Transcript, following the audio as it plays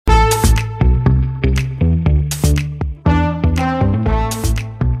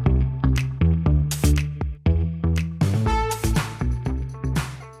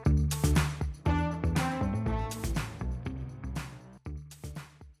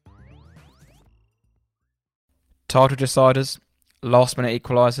title deciders, last-minute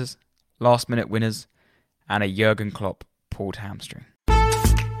equalisers, last-minute winners, and a Jurgen Klopp pulled hamstring.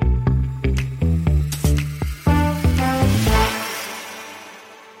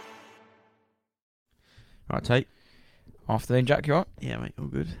 Right, Tate. Afternoon, Jack, you all right? Yeah, mate, all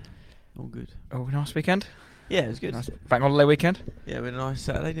good. All good. Oh, nice weekend? Yeah, it was good. Nice bank holiday weekend? Yeah, we had a nice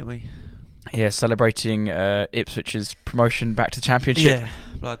Saturday, didn't we? Yeah, celebrating Ipswich's promotion back to the Championship. Yeah,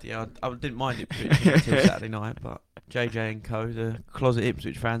 bloody hell. I didn't mind Ipswich until Saturday night, but JJ and co, the closet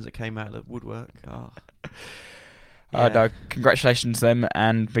Ipswich fans that came out of the woodwork. Oh. Yeah. No, congratulations to them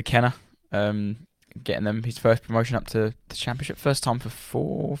and McKenna getting them his first promotion up to the Championship. First time for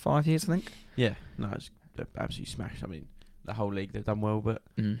 4 or 5 years, I think. Yeah, no, it's absolutely smashed. I mean, the whole league, they've done well, but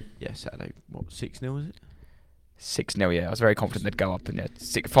yeah, Saturday, what, 6-0 was it? 6-0, yeah. I was very confident they'd go up, and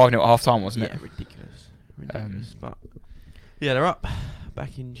 5-0 at half time, wasn't it? Yeah, ridiculous. But yeah, they're up,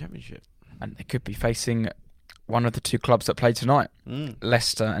 back in Championship. And they could be facing one of the 2 clubs that played tonight, Mm.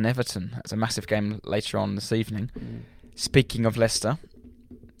 Leicester and Everton. That's a massive game later on this evening. Speaking of Leicester,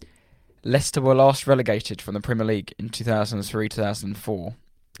 Leicester were last relegated from the Premier League in 2003-2004.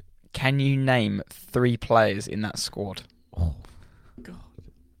 Can you name 3 players in that squad? Oh, God.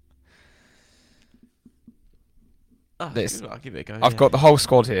 Oh, I'll give it a go. I've got the whole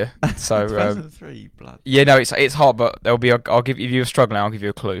squad here. So 2003, blood. yeah, no, it's hard, but there'll be. I'll give if you're struggling, I'll give you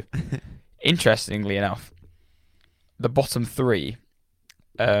a clue. Interestingly enough, the bottom 3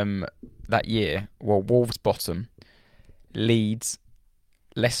 that year were Wolves bottom, Leeds,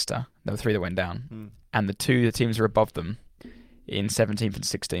 Leicester. There were 3 that went down, and the teams were above them in 17th and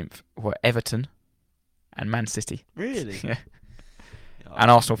 16th were Everton and Man City. Really? Yeah.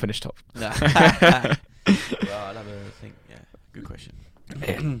 And Arsenal finished top. Well, I'll have a think. Yeah, good question.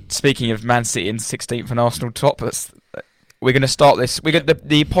 Speaking of Man City in 16th and Arsenal top, we're going to start this.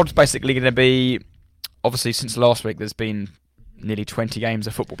 The pod's basically going to be, obviously since last week there's been nearly 20 games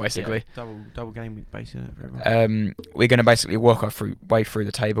of football basically. Yeah, double game week basically. We're going to basically work our way through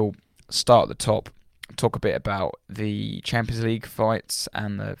the table, start at the top, talk a bit about the Champions League fights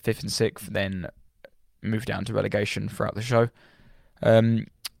and the 5th and 6th, then move down to relegation throughout the show.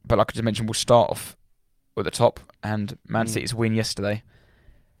 But like I just mentioned, we'll start off at the top, and Man City's win yesterday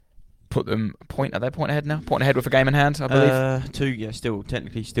put them are they a point ahead now? Point ahead with a game in hand, I believe. 2, yeah, still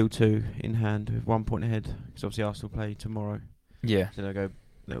 2 in hand with 1 point ahead. Because obviously Arsenal play tomorrow. Yeah. So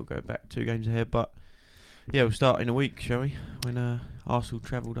they'll go back 2 games ahead. But yeah, we'll start in a week, shall we? When Arsenal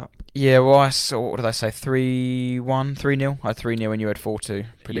travelled up. Yeah, well, I saw, what did I say? 3-1, 3-0. I had 3-0 and you had 4-2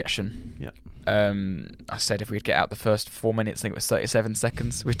 prediction. Yeah. I said if we'd get out the first 4 minutes, I think it was 37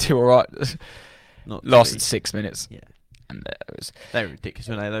 seconds, we'd do all right. Not lasted 6 minutes. Yeah. And they're ridiculous,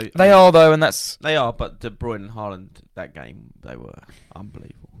 aren't they? They are, though, and that's... They are, but De Bruyne and Haaland, that game, they were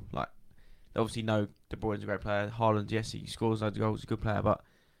unbelievable. Like, they obviously know De Bruyne's a great player. Haaland, yes, he scores loads of goals, he's a good player, but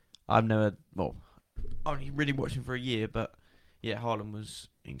I've only really watched him for a year, but yeah, Haaland was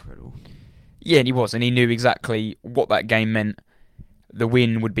incredible. Yeah, and he was, and he knew exactly what that game meant. The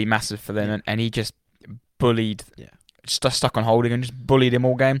win would be massive for them, and he just bullied, stuck on Holding and just bullied him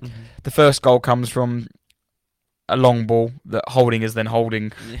all game. Mm-hmm. The first goal comes from a long ball that Holding is then holding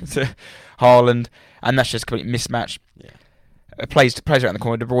to Haaland, and that's just a complete mismatch. Yeah. Plays right in the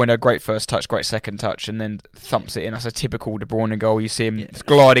corner. De Bruyne, great first touch, great second touch, and then thumps it in. That's a typical De Bruyne goal. You see him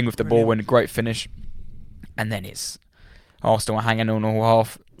gliding with the ball and a great finish. And then it's Arsenal hanging on all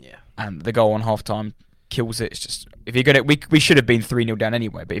half, and the goal on half time kills it. It's just, if you're gonna, we should have been 3-0 down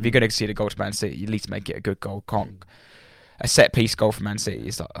anyway. But if you're gonna see the goal to Man City, you at least make it a good goal. A set piece goal for Man City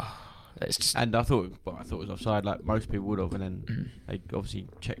is like, it's just. And I thought it was offside, like most people would have, and then they obviously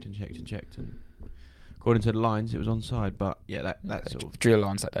checked, and according to the lines, it was onside. But yeah, that sort of drew the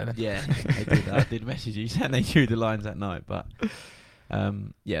lines that day. Then. Yeah, they did. I did message you saying they drew the lines that night, but.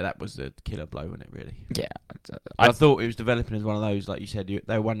 Yeah, that was the killer blow, wasn't it, really? Yeah. I thought it was developing as one of those, like you said,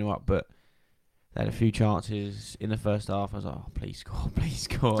 they were 1-0 up, but they had a few chances in the first half. I was like, oh, please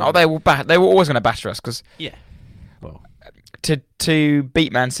score. Oh, they were always going to batter us, because well, to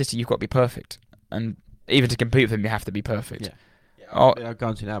beat Man City, you've got to be perfect. And even to compete with them, you have to be perfect. Yeah. I'll go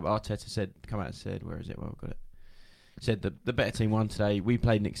on to now, but Arteta come out and said, where is it? Well, I've got it. Said the better team won today. We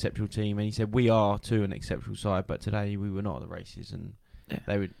played an exceptional team, and he said we are too an exceptional side, but today we were not at the races, and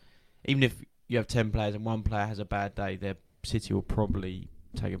they would. Even if you have 10 players and one player has a bad day, their City will probably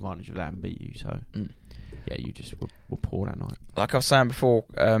take advantage of that and beat you. So yeah, you just were poor that night. Like I was saying before,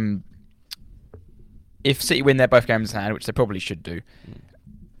 if City win their both games in hand, which they probably should do,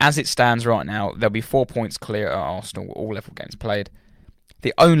 as it stands right now, there'll be 4 points clear at Arsenal with all level games played.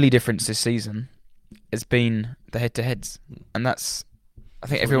 The only difference this season has been the head-to-heads, and that's I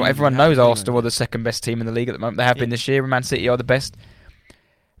think That's what everyone usually knows happens Arsenal anyway, are the second best team in the league at the moment. They have been Yeah. this year, and Man City are the best.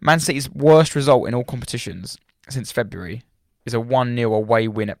 Man City's worst result in all competitions since February is a 1-0 away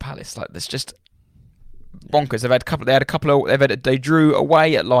win at Palace. Like, that's just bonkers. They drew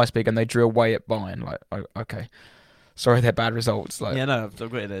away at Leipzig and they drew away at Bayern. Like, okay, sorry, they're bad results. Like, Yeah, no, I've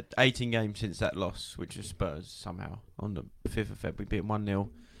got it. 18 games since that loss, which was Spurs somehow on the 5th of February, we beat them 1-0.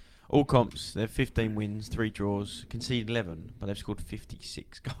 All comps, they've 15 wins, 3 draws, conceded 11, but they've scored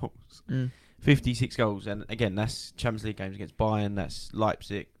 56 goals. 56 goals, and again, that's Champions League games against Bayern, that's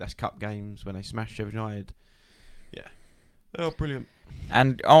Leipzig, that's cup games when they smashed Sheffield United. Yeah. Oh, brilliant.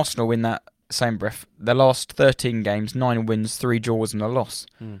 And Arsenal in that same breath, their last 13 games, 9 wins, 3 draws and a loss.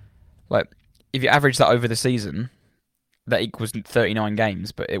 Like, if you average that over the season, that equals 39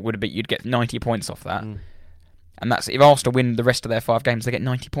 games, but it would be you'd get 90 points off that. And that's if Arsenal win the rest of their 5 games, they get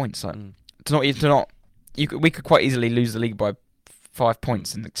 90 points. Like, we could quite easily lose the league by 5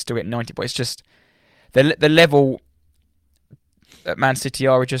 points and still get 90 points. It's just the level that Man City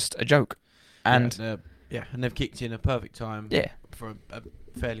are just a joke. And and they've kicked in a perfect time. Yeah. For a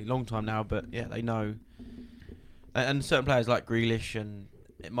fairly long time now, but yeah, they know. And certain players like Grealish and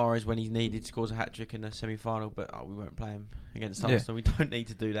Morris, when he's needed, scores a hat trick in the semi-final, but we won't play him against Arsenal. We don't need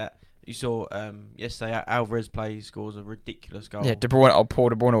to do that. You saw yesterday Alvarez scores a ridiculous goal. Yeah, poor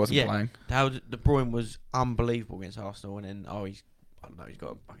De Bruyne wasn't playing. De Bruyne was unbelievable against Arsenal, and then he's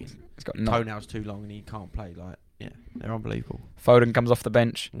got toenails too long and he can't play. Like, yeah, they're unbelievable. Foden comes off the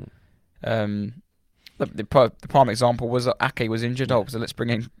bench. The prime example was Ake was injured. So let's bring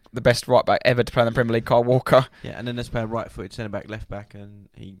in the best right back ever to play in the Premier League, Kyle Walker. Yeah, and then let's play a right-footed centre back, left back, and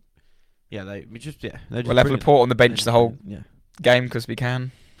they're just we'll have Laporte on the bench the whole game because we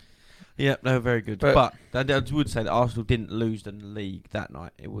can. Yeah, they were very good. But I would say that Arsenal didn't lose the league that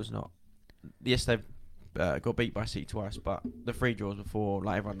night. It was not. Yes, they've got beat by City twice, but the 3 draws before,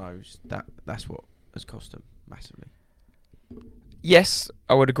 like everyone knows, that's what has cost them massively. Yes,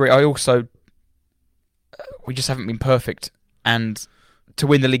 I would agree. I also, we just haven't been perfect, and to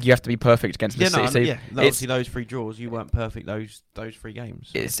win the league, you have to be perfect against the City. Obviously those 3 draws, you weren't perfect those 3 games.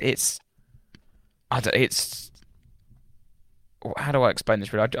 So. It's how do I explain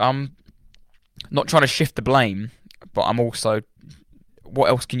this? Really, I'm not trying to shift the blame, but I'm also, what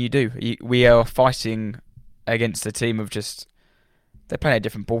else can you do? We are fighting against a team of they're playing a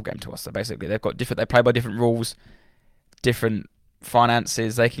different ball game to us. So basically, they play by different rules, different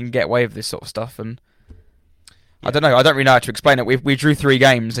finances. They can get away with this sort of stuff, and I don't know. I don't really know how to explain it. We drew 3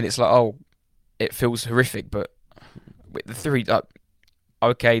 games, and it's like, it feels horrific. But with the 3,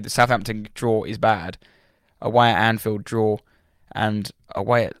 okay, the Southampton draw is bad. Away at Anfield draw, and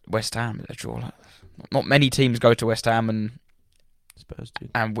away at West Ham a draw. Not many teams go to West Ham and Spurs did.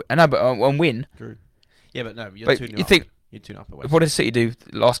 and win. True. Yeah, but no, you're 2-0 you think you're 2-0 up at West. What did City do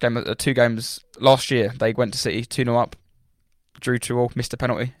last game? 2 games last year. They went to City 2-0 up, drew 2-2, missed a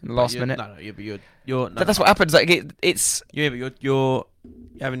penalty in the last minute. But that's what happens. Like it's but you're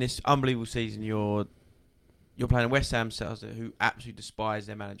having this unbelievable season. You're playing West Ham who absolutely despise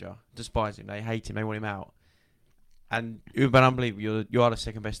their manager, despise him. They hate him. They want him out. And you've been unbelievable. You are the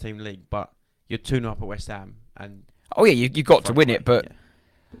second best team in the league, but you're 2-0 up at West Ham. And you got to win it, but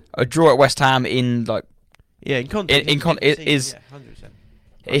a draw at West Ham in context is 100%.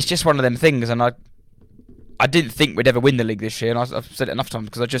 It's just one of them things, and I didn't think we'd ever win the league this year, and I've said it enough times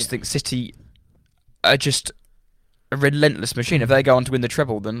because I just think City are just a relentless machine. If they go on to win the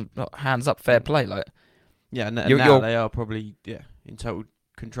treble, then hands up, fair play. Like, and now they are probably in total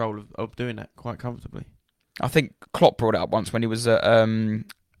control of doing that quite comfortably. I think Klopp brought it up once when he was at Bayern,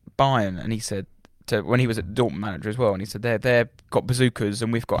 and he said when he was at Dortmund manager as well, and he said they've got bazookas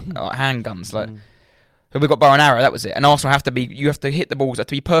and we've got handguns. Like, so we've got bow and arrow. That was it. And Arsenal you have to hit the balls. Have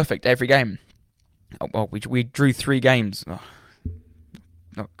to be perfect every game. We drew 3 games. Not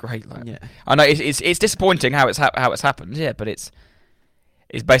great. Like, I know it's disappointing how it's happened. Yeah, but it's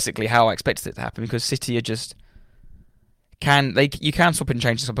basically how I expected it to happen because City are just you can swap and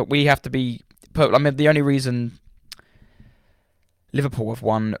change stuff, but we have to be. I mean, the only reason Liverpool have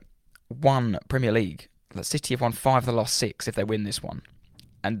won 1 Premier League, that City have won 5 of the last 6 if they win this one,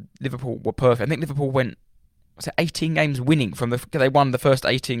 and Liverpool were perfect. I think Liverpool went 18 games winning they won the first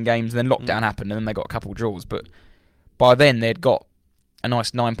 18 games, and then lockdown happened, and then they got a couple of draws. But by then they'd got a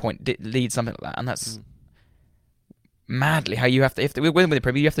nice 9-point lead, something like that, and that's madly how you have to. If we win with the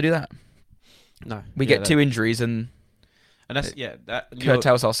Premier, you have to do that. No, we get 2 injuries and that's that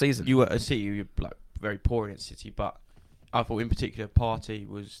curtails our season. You were at City, you were very poor against City, but I thought in particular Partey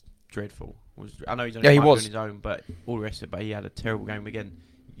was dreadful. I know he's only on his own, but all the rest of it. But he had a terrible game again.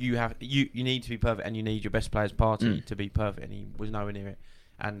 you need to be perfect, and you need your best players party to be perfect, and he was nowhere near it.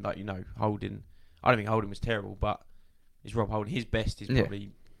 And Holding, I don't think Holding was terrible, but it's Rob Holding. His best is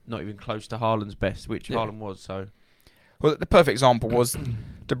probably not even close to Haaland's best, which Haaland was. So, well, the perfect example was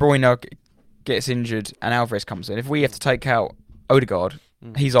De Bruyne gets injured and Alvarez comes in. If we have to take out Odegaard,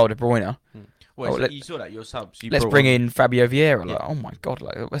 he's our De Bruyne. Well, you saw that your subs. Let's bring in Fabio Vieira. Like, oh my god,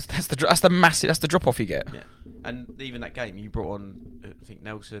 like that's the drop off you get. Yeah, and even that game you brought on, I think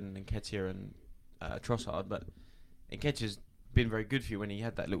Nelson and Nketiah and Trossard, but Nketiah's been very good for you when he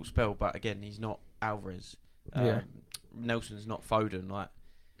had that little spell. But again, he's not Alvarez. Nelson's not Foden. Like,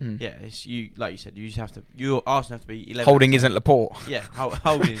 it's you. Like you said, you just have to. Your Arsenal have to be 11. Holding isn't Laporte. Yeah,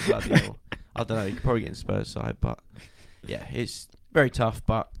 Holding is bloody hell. I don't know. You could probably get in Spurs side, but yeah, it's very tough.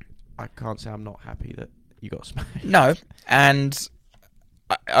 But I can't say I'm not happy that you got smashed. No, and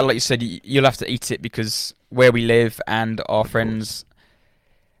like you said, you'll have to eat it because where we live and our friends,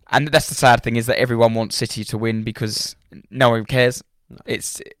 and that's the sad thing is that everyone wants City to win because no one cares. No.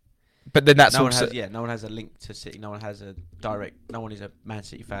 But then that's no also one has a link to City. No one has a direct. No one is a Man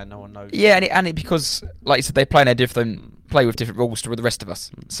City fan. No one knows. Yeah, and because like you said, they play play with different rules to the rest of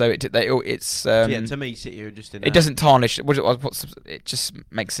us. So it's to me, City are just in. It doesn't tarnish. It just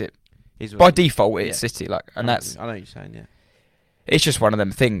makes it. By default, it's City, I know what you're saying, yeah. It's just one of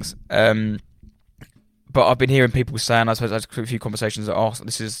them things. But I've been hearing people saying, I suppose I had a few conversations that Arsenal.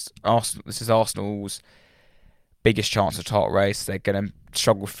 This is Arsenal's biggest chance of title race. They're going to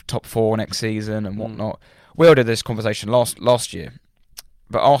struggle for top 4 next season and whatnot. We all did this conversation last year.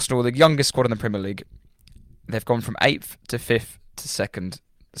 But Arsenal, the youngest squad in the Premier League, they've gone from 8th to 5th to 2nd,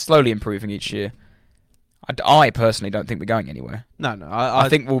 slowly improving each year. I personally don't think we're going anywhere. No. I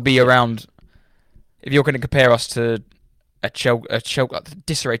think we'll be around. If you're going to compare us to the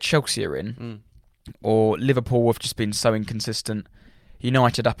disarray Chelsea are in, or Liverpool have just been so inconsistent,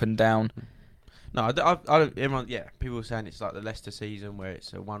 United up and down. No, I don't. Everyone, people are saying it's like the Leicester season where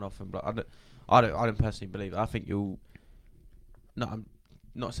it's a one-off, and I don't personally believe it. I think you'll. No, I'm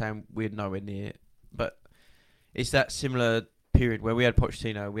not saying we're nowhere near, but it's that similar period where we had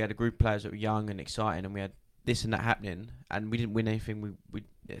Pochettino, we had a group of players that were young and exciting, and we had this and that happening, and we didn't win anything.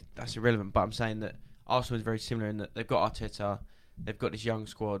 That's irrelevant. But I'm saying that Arsenal is very similar in that they've got Arteta, they've got this young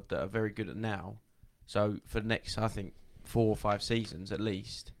squad that are very good at now. So for the next, I think, 4 or 5 seasons at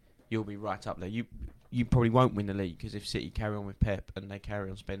least, you'll be right up there. You probably won't win the league because if City carry on with Pep and they carry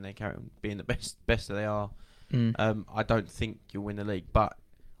on spending, they carry on being the best that they are. I don't think you'll win the league, but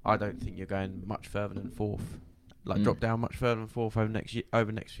I don't think you're going much further than 4th. Drop down much further than 4th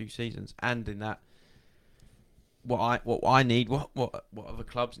over next few seasons. And in that, what I need, what other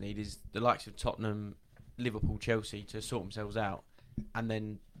clubs need is the likes of Tottenham, Liverpool, Chelsea to sort themselves out, and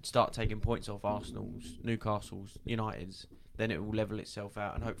then start taking points off Arsenal's, Newcastle's, United's. Then it will level itself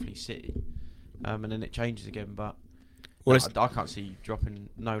out, and hopefully City, and then it changes again. But I can't see you dropping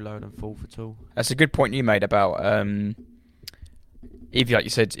no lower than 4th at all. That's a good point you made about if, like you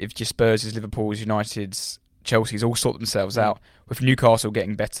said, if your Spurs, Liverpool's, United's, Chelsea's all sort themselves out, with Newcastle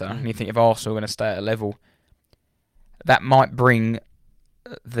getting better, and you think if Arsenal are going to stay at a level, that might bring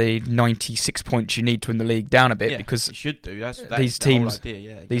the 96 points you need to win the league down a bit, because it should do. That's these the teams, whole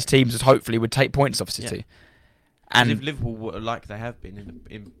idea, exactly. These teams hopefully would take points off City. And if Liverpool were like they have been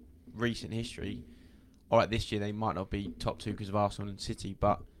in recent history, all right, this year they might not be top 2 because of Arsenal and City,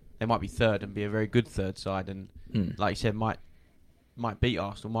 but they might be 3rd and be a very good 3rd side, and like you said, might beat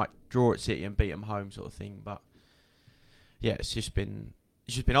Arsenal, might draw at City and beat them home, sort of thing. But yeah, it's just been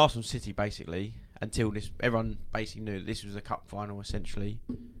Arsenal City basically until this. Everyone basically knew that this was a cup final essentially,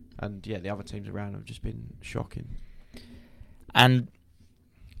 and the other teams around have just been shocking. And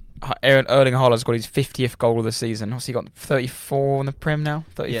Erling Haaland's got his 50th goal of the season. What's he got? 34 in the Prem now?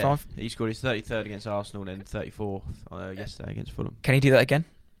 35? Yeah, he scored his 33rd against Arsenal and then 34th yesterday against Fulham. Can he do that again?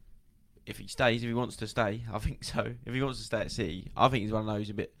 If he stays, if he wants to stay, I think so. If he wants to stay at City, I think he's one of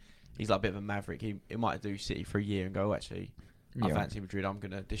those he's like a bit of a maverick. He might do City for a year and go, actually, I fancy Madrid, I'm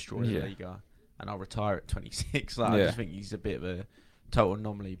going to destroy the Liga and I'll retire at 26. I just think he's a bit of a total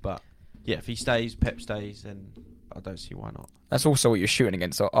anomaly. But yeah, if he stays, Pep stays, then I don't see why not. That's also what you're shooting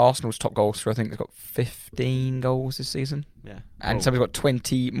against. So Arsenal's top goal scorer, I think, has got 15 goals this season. Yeah. And somebody's got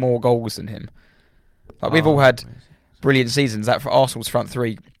 20 more goals than him. We've all had brilliant seasons. That for Arsenal's front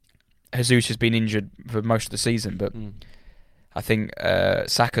three, Jesus has been injured for most of the season, but I think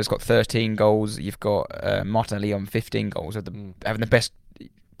Saka's got 13 goals. You've got Martinelli on 15 goals, having the best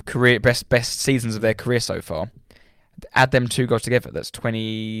seasons of their career so far. Add them 2 goals together, that's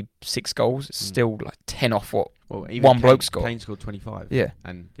 26 goals. It's still like 10 off what one bloke scored. Kane scored 25. Yeah,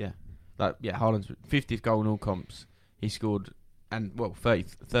 and Haaland's 50th goal in all comps. He scored and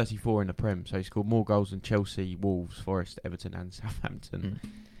 34 in the Prem. So he scored more goals than Chelsea, Wolves, Forest, Everton, and Southampton.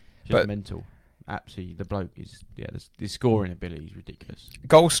 Just mental. Absolutely, the bloke is the scoring ability is ridiculous.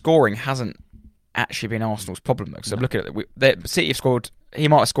 Goal scoring hasn't actually been Arsenal's problem though. So look at it. City have scored. He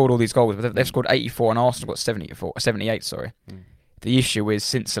might have scored all these goals, but they've scored 84, and Arsenal got 78. Sorry. The issue is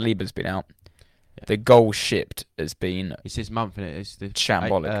since Saliba's been out, the goal shipped has been. It's this month, isn't it? It's the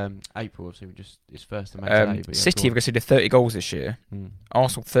shambolic. April, so it's first of May today. But City have conceded 30 goals this year.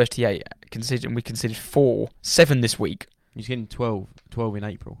 Arsenal 38. We conceded 7 this week. He's getting 12 in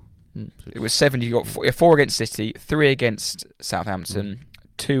April. It was 7. You got 4 against City, 3 against Southampton,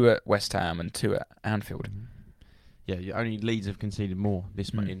 2 at West Ham, and 2 at Anfield. Yeah, only Leeds have conceded more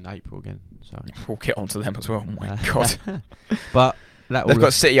this month in April again. So we'll get onto them as well. Oh my God! But they've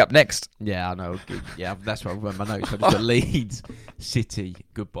got City up next. Yeah, I know. Yeah, that's what I've got in my notes. I've just got Leeds, City,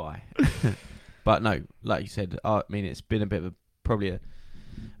 goodbye. But no, like you said, I mean, it's been a bit of probably a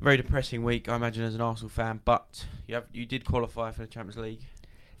very depressing week, I imagine, as an Arsenal fan. But you did qualify for the Champions League.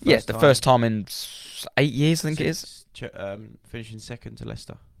 Yes, the first time in 8 years, I think it is. Finishing second to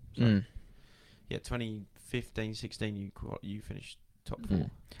Leicester. So, 2015-16, you finished top 4.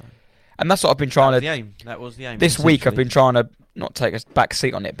 So. And that's what I've been trying to. That was the aim. This week I've been trying to not take a back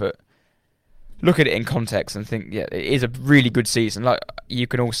seat on it, but look at it in context and think, it is a really good season. Like you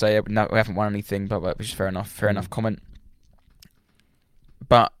can all say, no, we haven't won anything, which is fair enough. Fair enough comment.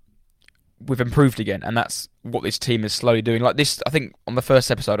 But we've improved again, and that's what this team is slowly doing. Like this, I think on the first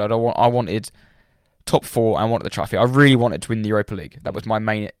episode, I wanted top 4. I wanted the trophy. I really wanted to win the Europa League. That was my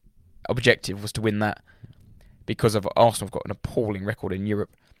main objective, was to win that, because of Arsenal have got an appalling record in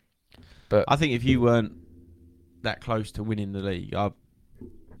Europe. But I think if you weren't that close to winning the league, not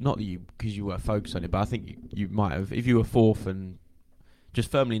that because you were focused on it, but I think you might have, if you were 4th and just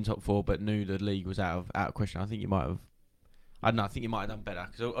firmly in top 4, but knew the league was out of question. I think you might have. I don't know. I think you might have done better.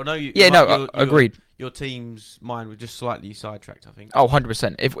 Cause I know you. Agreed. Your team's mind was just slightly sidetracked, I think. Oh,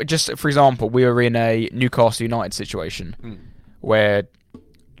 100%. If just for example, we were in a Newcastle United situation where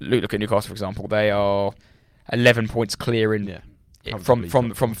look at Newcastle, for example. They are 11 points clear from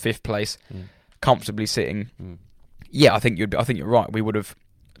 5th place, comfortably sitting. Yeah, I think you're right. We would have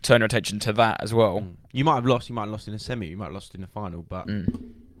turned our attention to that as well. You might have lost. You might have lost in a semi. You might have lost in the final. But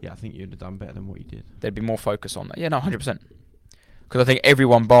I think you'd have done better than what you did. There'd be more focus on that. Yeah, no, 100%. Because I think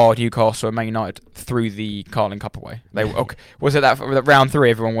everyone barred Newcastle and Man United threw the Carling Cup away. Was it that round 3?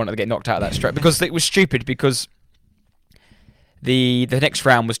 Everyone wanted to get knocked out of that straight because it was stupid. Because the next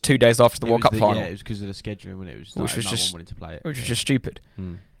round was 2 days after the World Cup final. Yeah, it was because of the scheduling when it was. Which was just wanted to play it. Which was just stupid.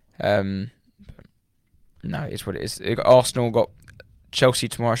 No, it's what it is. Arsenal got Chelsea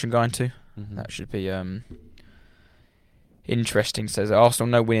tomorrow. I should go into. That should be interesting. Says Arsenal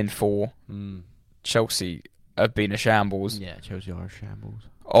no winning 4. Chelsea have been a shambles. Yeah, Chelsea are a shambles.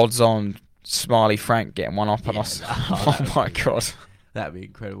 Odds on Smiley Frank getting one up on us. Oh my God, that'd be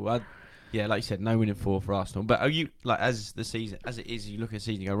incredible. Like you said, no winning 4 for Arsenal. But are you as the season as it is? You look at the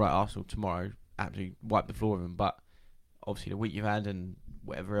season, you go right. Arsenal tomorrow absolutely wipe the floor of them. But obviously the week you've had and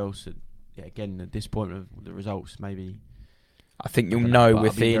whatever else, again the disappointment of the results maybe. I think you'll know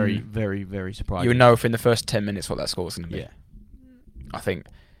within very, very, very surprising. You'll know within the first 10 minutes what that score's going to be. Yeah, I think.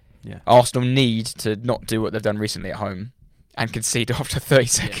 Yeah. Arsenal need to not do what they've done recently at home and concede after 30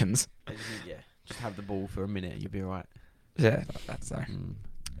 seconds. Just have the ball for a minute, you'll be alright. Yeah, that's so.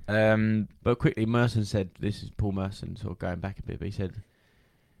 But quickly, Merson said, this is Paul Merson sort of going back a bit, but he said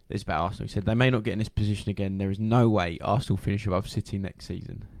this about Arsenal. He said they may not get in this position again. There is no way Arsenal finish above City next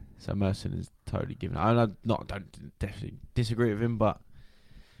season. So Merson is totally given. I don't definitely disagree with him, but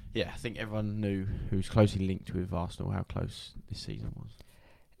I think everyone knew who's closely linked with Arsenal how close this season was.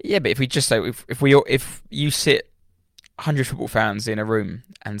 Yeah, but if we just say if you sit 100 football fans in a room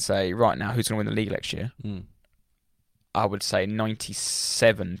and say right now who's going to win the league next year, I would say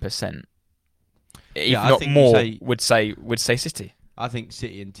 97%, if not more, would say City. I think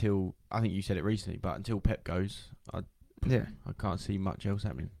City I think you said it recently, but until Pep goes, I can't see much else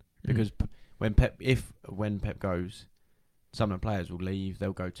happening because when Pep goes, some of the players will leave.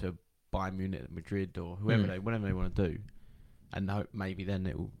 They'll go to Bayern Munich, Madrid, or whatever they want to do. And maybe then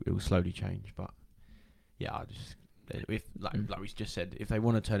it will slowly change, but if like we just said, if they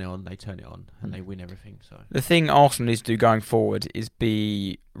want to turn it on, they turn it on, and they win everything. So the thing Arsenal needs to do going forward is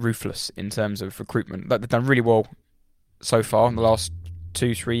be ruthless in terms of recruitment. Like they've done really well so far in the last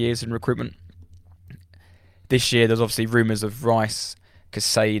 2-3 years in recruitment. This year, there's obviously rumours of Rice,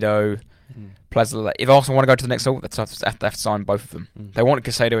 Caicedo, Plaza. If Arsenal want to go to the next level, they have to sign both of them. They wanted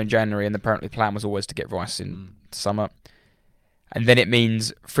Caicedo in January, and apparently the plan was always to get Rice in summer. And then it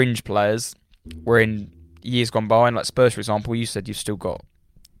means fringe players. We're in years gone by, and like Spurs, for example, you said you've still got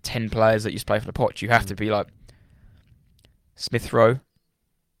 10 players that used to play for the Poch. You have to be like Smith Rowe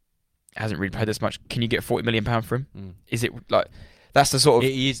hasn't really played this much. Can you get £40 million for him? Is it like that's the sort of?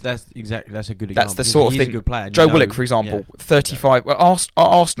 It is. That's exactly. That's a good That's example. the sort of thing. A good player, Joe Willock, for example, 35. Yeah. Well,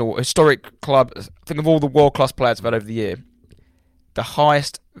 Arsenal, historic club. Think of all the world class players we've had over the year. The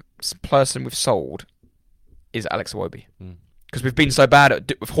highest person we've sold is Alex Iwobi, because we've been so bad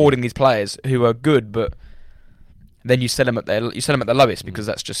at hoarding these players who are good, but then you sell them at their lowest because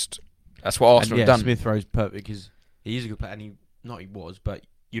that's what Arsenal have done. Smith Rowe's perfect because he is a good player, and he was, but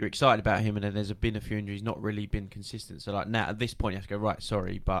you're excited about him, and then there's been a few injuries, not really been consistent. So like now at this point, you have to go right.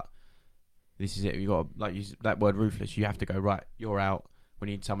 Sorry, but this is it. You got like use that word ruthless. You have to go right. You're out. We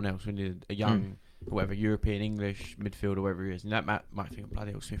need someone else. We need a young, whatever European English midfielder, whatever he is. And that might think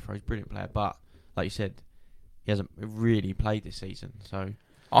bloody hell, Smith Rowe's a brilliant player, but like you said, he hasn't really played this season. So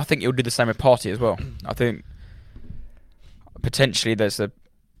I think he'll do the same with Partey as well. I think potentially he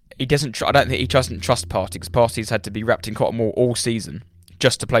doesn't. I don't think he doesn't trust Partey because Partey's had to be wrapped in cotton wool all season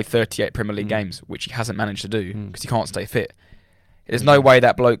just to play 38 Premier League games, which he hasn't managed to do because he can't stay fit. There's no way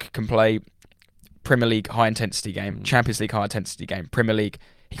that bloke can play Premier League high intensity game, Champions League high intensity game, Premier League.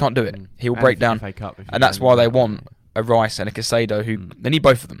 He can't do it. He'll break down, and that's why they want a Rice and a Casado. Who they need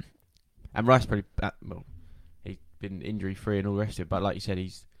both of them. And Rice probably he's been injury free and all the rest of it, but like you said,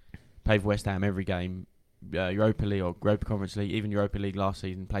 he's played for West Ham every game. Europa League or Europa Conference League, even Europa League last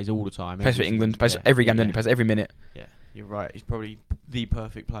season, plays all the time. Plays for England, plays every game, then he plays every minute. Yeah, you're right. He's probably the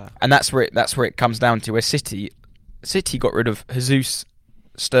perfect player. And that's where it comes down to. Where City got rid of Jesus,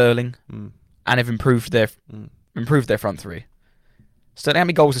 Sterling, and have improved their front three. Sterling, how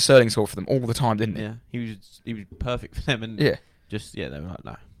many goals did Sterling score for them all the time, didn't he? Yeah, he was perfect for them, and they were like,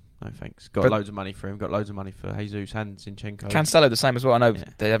 no thanks. Got loads of money for him. Got loads of money for Jesus and Zinchenko. Cancelo the same as well. I know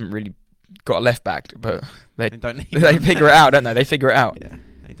they haven't really got a left back, but they don't need they figure it out, don't they? They figure it out. Yeah,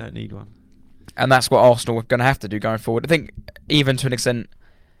 they don't need one. And that's what Arsenal are going to have to do going forward. I think even to an extent,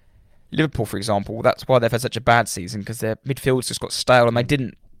 Liverpool, for example, that's why they've had such a bad season because their midfield's just got stale and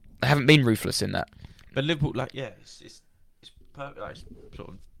they haven't been ruthless in that. But Liverpool, it's perfect. Like, sort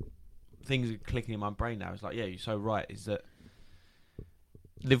of things are clicking in my brain now. It's like, yeah, you're so right. Is that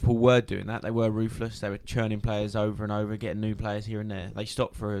Liverpool were doing that? They were ruthless. They were churning players over and over, getting new players here and there. They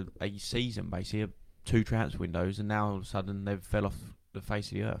stopped for a season, basically, 2 transfer windows, and now all of a sudden they've fell off the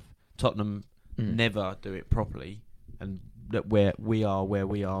face of the earth. Tottenham never do it properly, and that where we are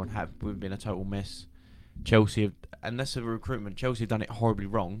and we've been a total mess. Chelsea, and that's a recruitment. Chelsea have done it horribly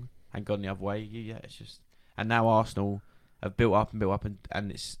wrong and gone the other way. Yeah, it's just, and now Arsenal have built up,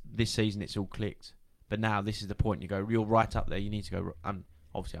 and it's this season it's all clicked. But now this is the point. You go, you're right up there. You need to go.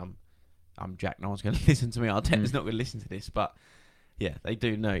 Obviously, I'm Jack. No one's going to listen to me. Arteta's not going to listen to this, but yeah, they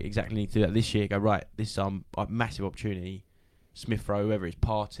do know exactly need to do that this year. Go right. This is a massive opportunity. Smith Rowe, whoever it's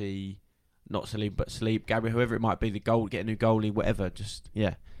Partey, not Sleep, but Sleep, Gabriel, whoever it might be, get a new goalie, whatever. Just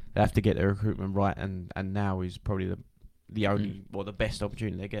they have to get their recruitment right, and now is probably the only or the best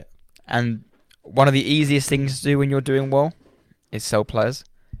opportunity they get. And one of the easiest things to do when you're doing well is sell players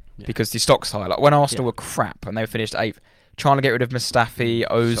because the stock's high. Like when Arsenal were crap and they finished 8th, trying to get rid of Mustafi,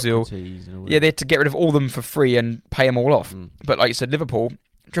 Ozil, they had to get rid of all of them for free and pay them all off. But like you said, Liverpool, do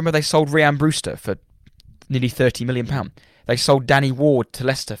you remember they sold Ryan Brewster for nearly £30 million? They sold Danny Ward to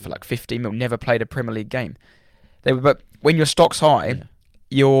Leicester for like 15 mil. Never played a Premier League game. But when your stock's high,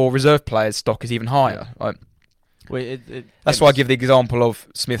 your reserve players' stock is even higher. Like, that's why I give the example of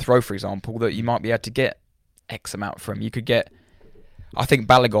Smith Rowe, for example, that you might be able to get X amount from. You could get, I think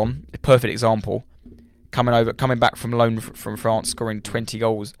Balogun, a perfect example, coming back from loan from France, scoring 20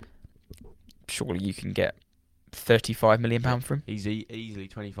 goals. Surely you can get £35 million from him. Easily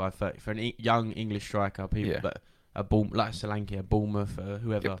 25, 30 for a young English striker. People that like Solanke, Bournemouth,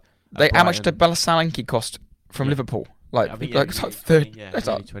 whoever. How much did Solanke cost from Liverpool? Like, I think like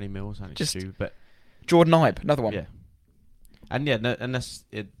 30, 20 mil or something. Just but Jordan Ibe, another one. Yeah, and that's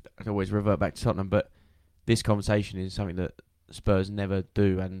it. I can always revert back to Tottenham, but this conversation is something that Spurs never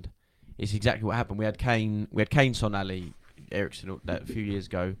do, and it's exactly what happened. We had Kane, Son, Ali, Eriksen that a few years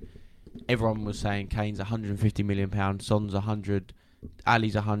ago. Everyone was saying Kane's £150 million, Son's 100,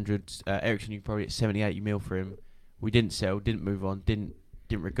 Ali's 100, Eriksen you could probably get 70, 80 mil for him. We didn't sell, didn't move on, didn't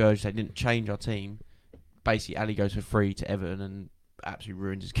regurgitate, didn't change our team. Basically, Ali goes for free to Everton and absolutely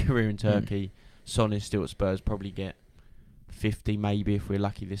ruins his career in Turkey. Son is still at Spurs, probably get 50 maybe if we're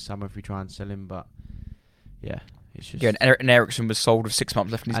lucky this summer if we try and sell him. But yeah, it's just and Eriksen was sold with 6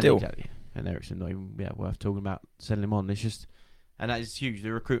 months left in his deal. Exactly. And Eriksen not even worth talking about selling him on. It's just, and that is huge,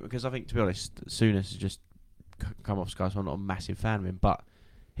 the recruitment, because I think, to be honest, Souness has just come off Sky, so I'm not a massive fan of him, but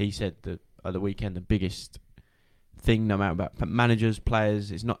he said that at the weekend, the biggest thing, no matter about managers,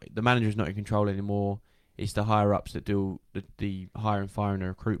 players, it's not the manager's not in control anymore. It's the higher ups that do the hiring, firing, and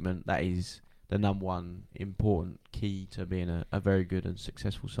recruitment. That is the number one important key to being a very good and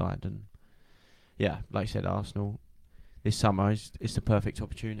successful side. And yeah, like I said, Arsenal this summer it's the perfect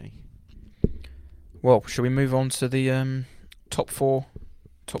opportunity. Well, shall we move on to the top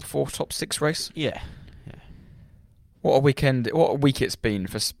top six race? Yeah. What a week it's been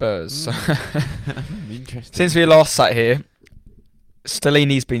for Spurs. Interesting. Since we last sat here,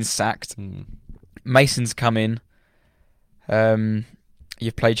 Stellini's been sacked. Mm. Mason's come in.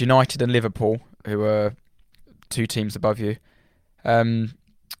 You've played United and Liverpool, who are 2 teams above you.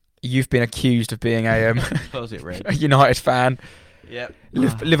 You've been accused of being a United fan. Yep.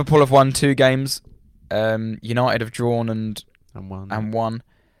 Liverpool have won 2 games. United have drawn and won.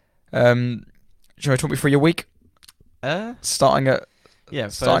 Do you want to talk me through your week? Starting at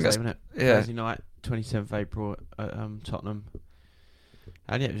Thursday, wasn't it? Yeah. Thursday night, 27th April at Tottenham.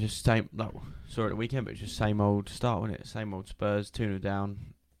 And yeah, it was just saw it at the weekend, but it was just same old start, wasn't it? Same old Spurs, 2-0 down,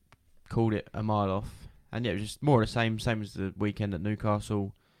 called it a mile off. And yeah, it was just more of the same as the weekend at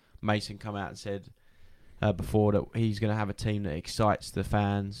Newcastle. Mason come out and said before that he's going to have a team that excites the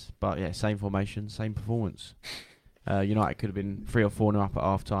fans. But yeah, same formation, same performance. United could have been 3 or 4-0 up at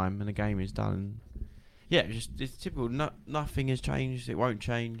half time, and the game is done. Yeah, it's typical. Nothing has changed. It won't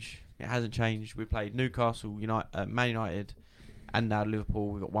change. It hasn't changed. We played Newcastle, Man United, and now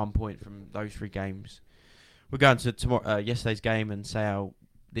Liverpool. We got 1 point from those 3 games. We're going to yesterday's game and say how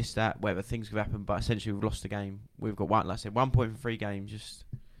this, that, whatever things could happen. But essentially, we've lost the game. We've got 1 point from 3 games.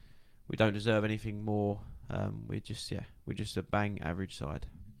 We don't deserve anything more. We're just a bang average side.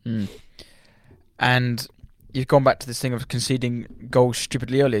 Mm. And you've gone back to this thing of conceding goals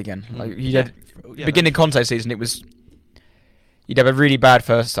stupidly early again. Like beginning Conte season, you'd have a really bad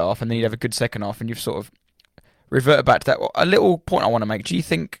first half and then you'd have a good second half, and you've sort of reverted back to that. A little point I want to make: do you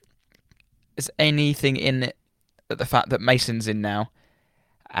think there's anything in it that the fact that Mason's in now,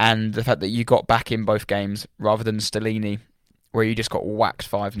 and the fact that you got back in both games rather than Stellini, where you just got whacked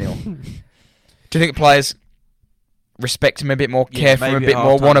 5-0? Do you think players respect him a bit more, care for him a bit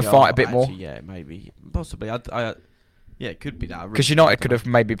more, want to fight a bit more? Yeah, maybe, possibly. It could be that. Because United could have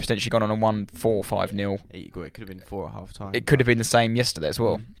maybe potentially gone on and won 4-5-0. It could have been 4 at half time. It could have been the same yesterday as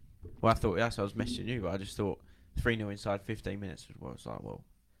well. Well, I thought that's why I was messaging you, but I just thought 3-0 inside 15 minutes was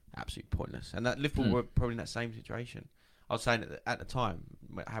absolutely pointless. And that Liverpool were probably in that same situation. I was saying at the time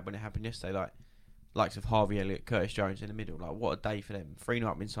when it happened yesterday, likes of Harvey Elliott, Curtis Jones in the middle, what a day for them. 3-0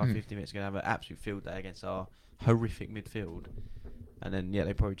 up inside 50 minutes, going to have an absolute field day against our horrific midfield. And then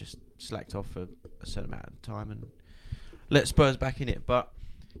they probably just slacked off for a certain amount of time and let Spurs back in it. But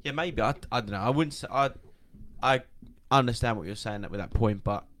yeah, maybe I don't know. I wouldn't say I understand what you're saying with that point,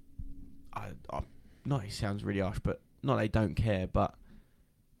 but it sounds really harsh, but not they don't care, but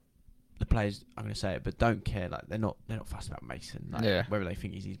the players, I'm going to say it, but don't care. They're not fussed about Mason. Whether they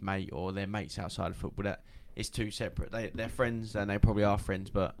think he's his mate or their mates outside of football, that it's 2 separate. They're friends, and they probably are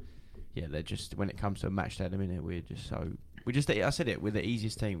friends, but yeah, they're just, when it comes to a match day at the minute, I said it, we're the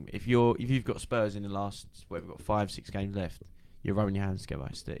easiest team. If you've got Spurs in the last, we've got 5-6 games left, you're rubbing your hands together.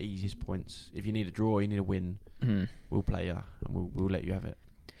 It's the easiest points. If you need a draw, you need a win, we'll play you, and we'll let you have it.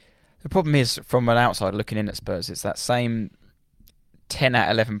 The problem is, from an outsider looking in at Spurs, it's that same 10 out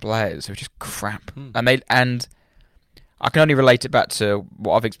of 11 players who are just crap. And I can only relate it back to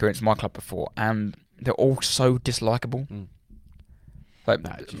what I've experienced in my club before, and they're all so dislikable.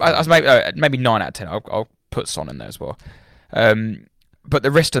 Maybe 9 out of 10. I'll put Son in there as well. But the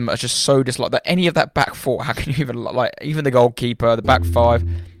rest of them are just so disliked that any of that back 4, how can you even the goalkeeper, the back 5,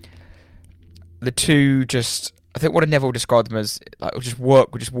 the 2 just, I think what Neville described them as, just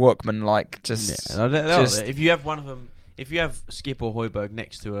workmen, if you have one of them, if you have Skip or Højbjerg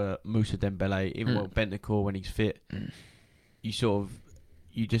next to a Moussa Dembele, even Bentancur when he's fit, you sort of,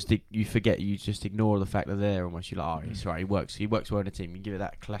 you forget, you just ignore the fact that they're almost, you're like, it's right, he works well in a team, you give it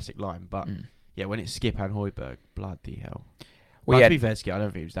that classic line, but yeah, when it's Skip and Højbjerg, bloody hell. To be fair, Skip, I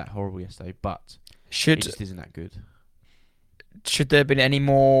don't think it was that horrible yesterday, but it just isn't that good. Should there have been any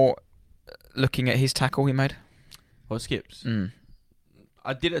more looking at his tackle he made? Well, Skip's.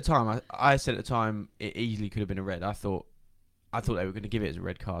 I did at the time. I said at the time it easily could have been a red. I thought they were going to give it as a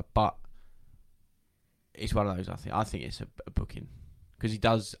red card, but it's one of those. I think it's a booking because he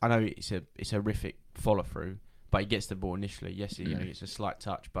does. I know it's a horrific follow through, but he gets the ball initially. Yes, it's a slight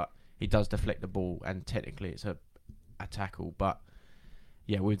touch, but he does deflect the ball, and technically it's a tackle. But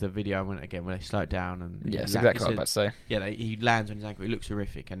yeah, with the video when they slow it down and that's exactly what I was about to say. Yeah, he lands on his ankle. It looks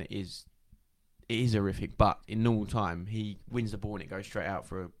horrific, and it is it is horrific. But in normal time, he wins the ball and it goes straight out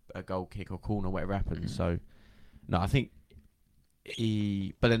for a goal kick or corner, whatever happens. So, no, I think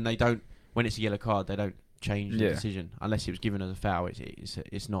but then they don't. When it's a yellow card, they don't change the decision unless it was given as a foul.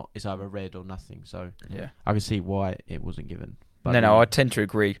 It's not. It's either red or nothing. So I can see why it wasn't given. But no, I tend to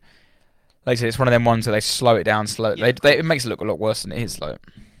agree. Like I said, it's one of them ones where they slow it down. It makes it look a lot worse than it is. Like,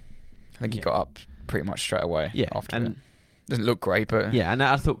 I think he got up pretty much straight away. Yeah, after it. Doesn't look great, but and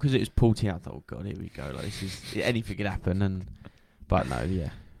I thought because it was Porty, I thought, oh God, here we go. Like this is anything could happen. But no,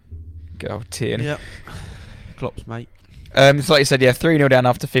 good old Tierney. Yep. Klopp's mate. So like you said, 3-0 down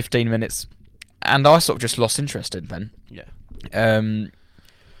after 15 minutes, and I sort of just lost interest then. Yeah.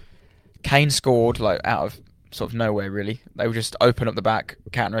 Kane scored like out of sort of nowhere, really. They would just open up the back,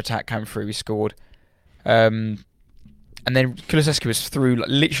 counter-attack came through, he scored. And then Kulusevski was through like,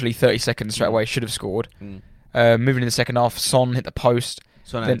 literally 30 seconds straight away, should have scored. Moving in the second half, Son hit the post.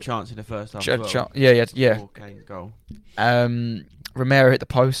 Son had a chance in the first half as well. Yeah. Kane's goal. Romero hit the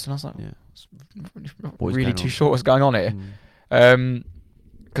post, and I was like, really too sure what's going on here.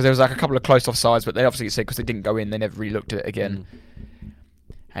 Because there was like a couple of close offsides, but they obviously said because they didn't go in, they never really looked at it again.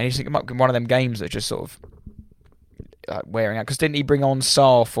 And you just think it might be one of them games that just sort of wearing out. Because didn't he bring on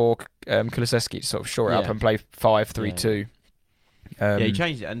Sarr for Kulusevski to sort of shore it up and play 5-3-2? He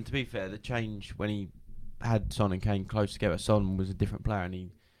changed it. And to be fair, the change when he had Son and Kane close together, Son was a different player, and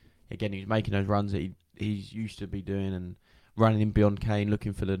he was making those runs that he's used to be doing and running in beyond Kane,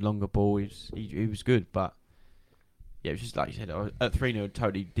 looking for the longer ball. He was good, but it was just like you said, at 3-0,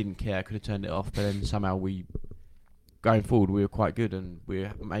 totally didn't care, could have turned it off, but then somehow going forward, we were quite good and we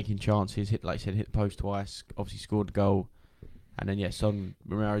were making chances. Hit the post twice. Obviously scored the goal, and then Son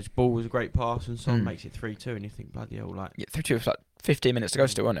Romero's ball was a great pass, and Son makes it 3-2. And you think bloody hell, 3-2 with like 15 minutes to go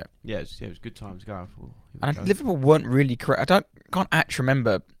still, wasn't it? Yeah, it was good times going for. And Liverpool weren't really correct. Can't actually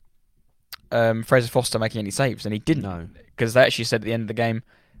remember Fraser Foster making any saves, and he didn't. Because they actually said at the end of the game,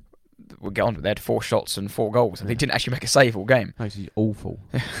 we'll get on with it, they had 4 shots and 4 goals, and he didn't actually make a save all game. No, he's awful.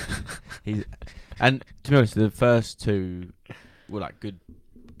 And to be honest, the first 2 were like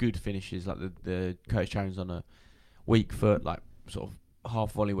good finishes, like the Curtis Jones on a weak foot, like sort of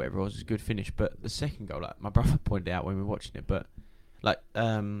half volley, whatever it was a good finish. But the second goal, like my brother pointed out when we were watching it, but like it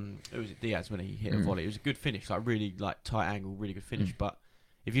was Diaz when he hit a volley. It was a good finish, like really like tight angle, really good finish. But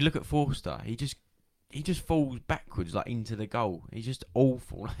if you look at Forster, he just falls backwards like into the goal. He's just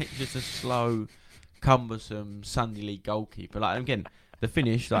awful. Like just a slow, cumbersome Sunday League goalkeeper. Like again, the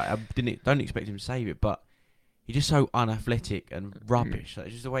finish, like I don't expect him to save it, but he's just so unathletic and rubbish. Like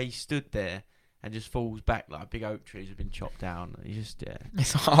just the way he stood there and just falls back like big oak trees have been chopped down. He just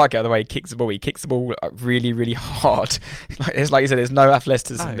It's hard the way he kicks the ball. He kicks the ball really, really hard. Like you said, there's no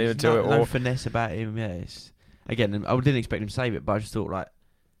athleticism to it, or no finesse about him. Yeah, again, I didn't expect him to save it, but I just thought like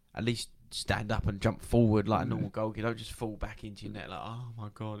at least stand up and jump forward like a normal goalkeeper. Don't just fall back into your net like, oh my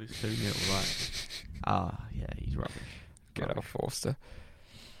God, it's 2-0. Like, he's rubbish. Good old Forster.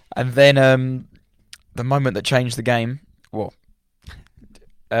 And then the moment that changed the game,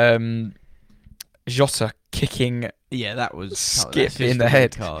 Jota kicking that was Skip in the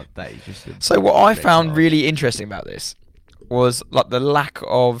head. Card. That is just so what I found really interesting about this was like the lack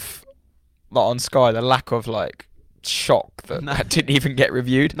of, like on Sky, the lack of like shock that didn't even get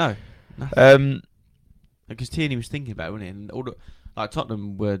reviewed. No. Because Tierney was thinking about it, wasn't he? And all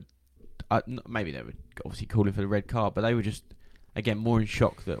Tottenham were, maybe they were obviously calling for the red card, but they were just, again, more in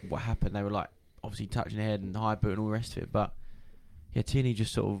shock that what happened. They were like, obviously touching the head and high boot and all the rest of it. But Tierney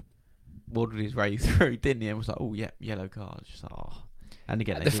just sort of waddled his way through, didn't he? And was like, oh, yeah, yellow card. Just like, oh. And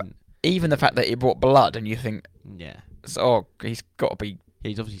again, they didn't. Even the fact that he brought blood and you think, he's got to be.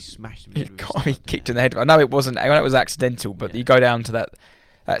 He's obviously smashed him. He's got to be kicked in the head. I know it was accidental, but you go down to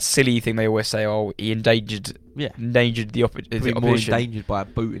that silly thing they always say, he endangered the opposition. More endangered by a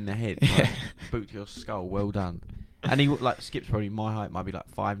boot in the head. Like, boot to your skull, well done. And he Skip's probably my height, might be like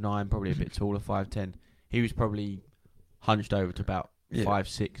 5'9", probably a bit taller, 5'10". He was hunched over to about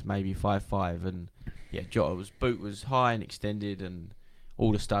 5'6", maybe 5'5", and Jota's boot was high and extended, and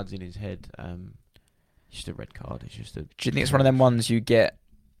all the studs in his head. Just a red card. It's just a. Do you think it's one of them ones you'd get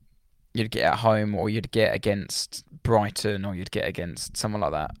at home, or you'd get against Brighton, or you'd get against someone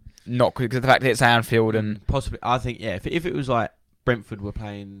like that? Not because of the fact that it's Anfield and possibly. I think if it was like Brentford were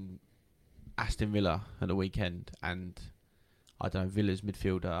playing Aston Villa at the weekend, and I don't know, Villa's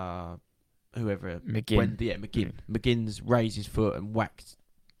midfielder, whoever McGinn. McGinn's raised his foot and whacked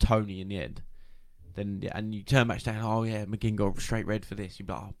Tony in the head. Then and you turn back down. Oh yeah, McGinn got straight red for this. You'd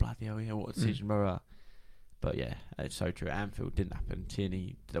be like, oh bloody hell, what a decision, blah. But it's so true. At Anfield didn't happen.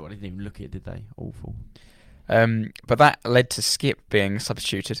 Tierney, they didn't even look at it, did they? Awful. But that led to Skip being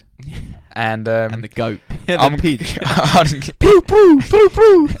substituted, and the goat, I'm pig. Poo poo poo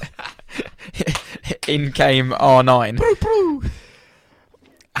poo. In came R9, Poo poo.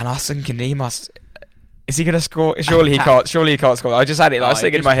 and I was thinking he must. Is he gonna score? Surely he can't. Surely he can't score. I just had it. I was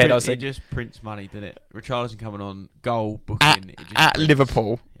thinking in my head. I was thinking, it just prints money, didn't it? Richarlison coming on, goal booking at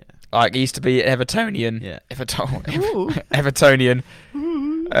Liverpool. Yeah. Like, he used to be Evertonian. Yeah. Evertonian.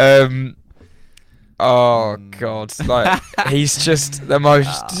 Oh God! Like, he's just the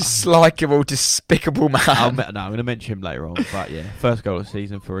most dislikable, despicable man. I'm going to mention him later on, but yeah, first goal of the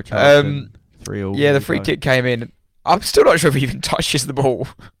season for Richarlison. 3-3. Yeah, the free kick came in. I'm still not sure if he even touches the ball.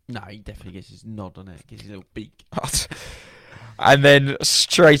 No, he definitely gets his nod on it. Gets his little beak. And then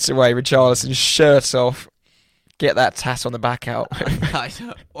straight away, Richarlison's shirt off. Get that tat on the back out. It's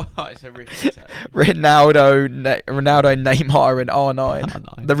a ripping tat. Ronaldo, Neymar, and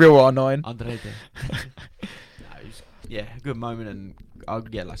R9. The real R9. Andrete. Yeah, a good moment, and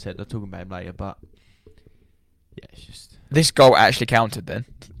like I said, I'll talk about him later, but yeah, it's just... This goal actually counted then.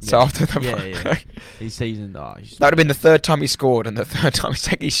 So after the his season, that would have been the third time he scored, and the third time he's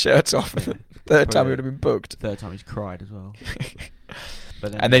taken his shirts off, and the third time he would have been booked. Third time he's cried as well.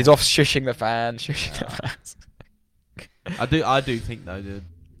 But then he's off shushing the fans. I do think though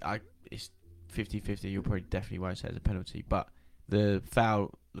it's 50-50. You probably definitely won't say it's a penalty, but the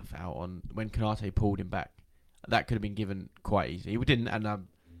foul on when Konate pulled him back, that could have been given quite easy. He didn't, and I'm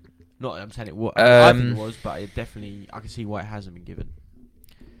saying it was. I think it was, but it definitely I can see why it hasn't been given.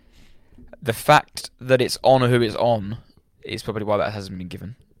 The fact that it's on who it's on is probably why that hasn't been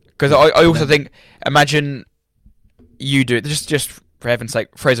given. Because I also think, imagine you do it just for heaven's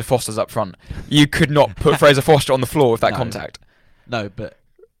sake. Fraser Foster's up front. You could not put Fraser Foster on the floor with that contact. No, but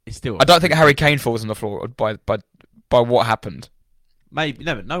it's still. I don't think Harry Kane falls on the floor by what happened. Maybe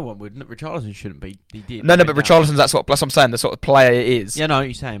no, but no one would. Richarlison shouldn't be. He did. No, but Richarlison's that's what I'm saying. The sort of player it is. Yeah, no, what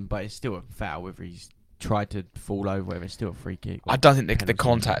you're saying, but it's still a foul. Whether he's tried to fall over, whether it's still a free kick. I don't think the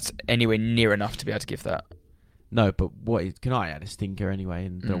contact's anywhere near enough to be able to give that. No, but Kanai had a stinker anyway,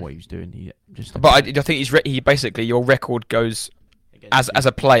 and don't know what he was doing. He just. But I think he basically your record goes as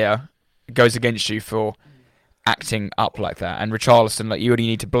a player goes against you for acting up like that. And Richarlison, like, you only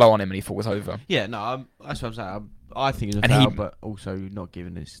need to blow on him and he falls over. Yeah, no, that's what I'm saying. I think it's a foul, but also not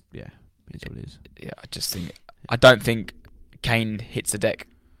given this. Yeah, it's what it is. Yeah, I don't think Kane hits the deck.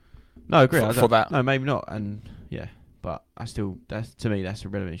 No, I agree for that. No, maybe not. And yeah, but to me that's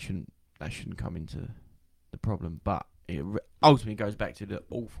irrelevant. That shouldn't come into the problem. But it ultimately goes back to the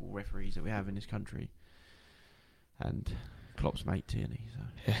awful referees that we have in this country. And Klopp's mate, Tierney. So.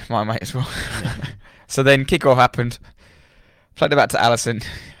 Yeah, my mate as well. Yeah. So then kick-off happened. Played it back to Alisson.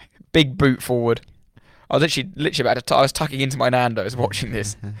 Big boot forward. I was literally about to. I was tucking into my Nando's watching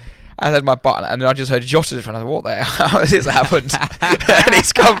this. I had my button, and then I just heard Jota in front of me. What the hell has this happened? And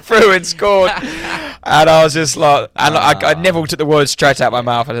he's come through and scored. And I was just like, and I Neville took the words straight out of my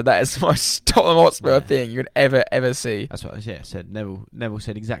mouth. I said, "That is the most Tottenham Hotspur thing you could ever see." That's what I said. Neville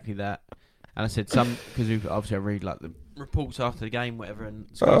said exactly that. And I said because obviously I read like the reports after the game, whatever, and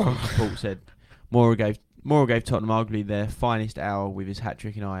Sky's report said Moura gave Tottenham arguably their finest hour with his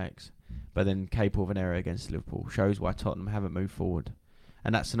hat-trick in Ajax, but then capable of an error against Liverpool. Shows why Tottenham haven't moved forward.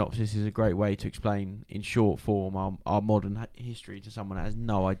 And that synopsis is a great way to explain, in short form, our modern history to someone that has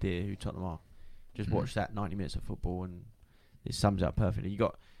no idea who Tottenham are. Just watch that 90 minutes of football and it sums it up perfectly.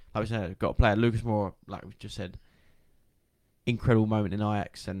 Like we said, got a player, Lucas Moura, like we just said, incredible moment in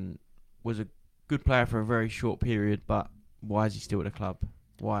Ajax and was a good player for a very short period, but why is he still at the club?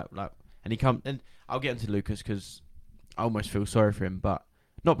 Why, and I'll get into Lucas because I almost feel sorry for him, but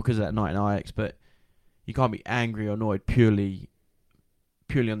not because of that night in Ajax, but you can't be angry or annoyed purely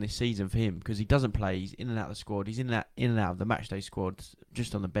on this season for him because he doesn't play. He's in and out of the squad. He's in and out of the matchday squad,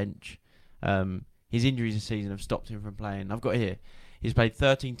 just on the bench. His injuries this season have stopped him from playing. I've got here. He's played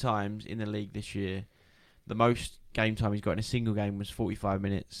 13 times in the league this year. The most game time he's got in a single game was 45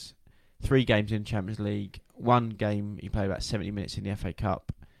 minutes. 3 games in Champions League. 1 game he played about 70 minutes in the FA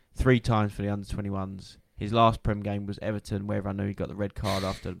Cup. 3 times for the under-21s. His last Prem game was Everton, where I know he got the red card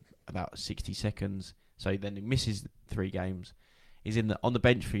after about 60 seconds. So then he misses 3 games. He's on the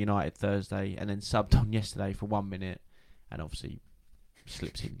bench for United Thursday and then subbed on yesterday for 1 minute and obviously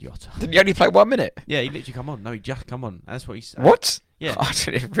slips in Jota. Did he only play 1 minute? Yeah, he literally come on. No, he just come on. That's what he said. What? Yeah.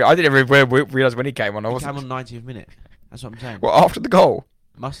 I didn't realise when he came on. He came on 90th minute. That's what I'm saying. Well, after the goal?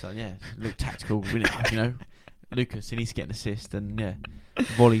 Must have, yeah. A little tactical, you know. Lucas, he needs to get an assist and yeah.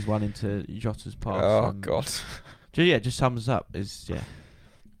 Volleys one into Jota's pass. Oh, God. Just sums up.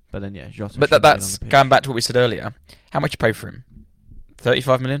 But then, Jota. But that's going back to what we said earlier. How much you pay for him?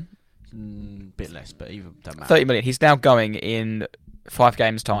 35 million? Bit less, but even don't matter. 30 million. He's now going in 5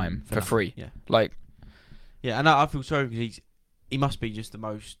 games time for nothing. free. Yeah, Like, yeah, and I feel sorry because he must be just the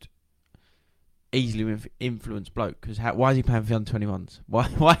most easily influenced bloke. Because why is he playing for the under-21s?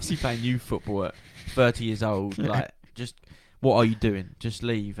 Why is he playing youth football at 30 years old? Like, just what are you doing? Just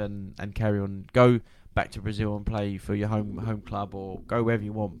leave and carry on. Go back to Brazil and play for your home club, or go wherever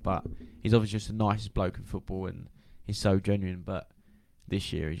you want. But he's obviously just the nicest bloke in football, and he's so genuine. But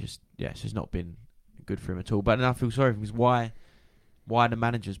this year, it's just not been good for him at all. But then I feel sorry for him because why the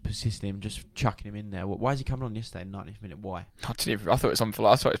managers persisting him, just chucking him in there? Why is he coming on yesterday in 90th minute? Why? I thought it was something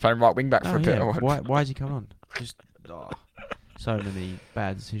like I thought he was playing right wing back for a bit. Yeah. Why is he coming on? Just so many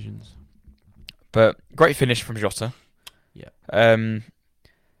bad decisions. But great finish from Jota. Yeah.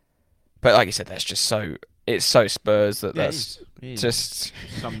 But like you said, it's so Spurs that it is. Just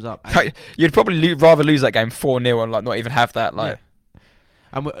sums up. You'd probably rather lose that game 4-0 and like not even have that and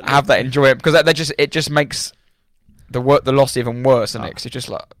have that enjoyment, because it just makes the loss even worse, and it's just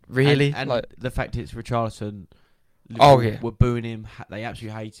like really and like the fact it's Richarlison. Yeah, we're booing him. They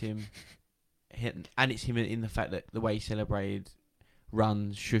absolutely hate him. And it's him in the fact that the way he celebrated,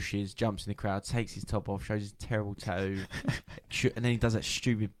 runs, shushes, jumps in the crowd, takes his top off, shows his terrible tattoo, and then he does that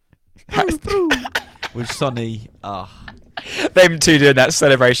stupid with Sonny. Them two doing that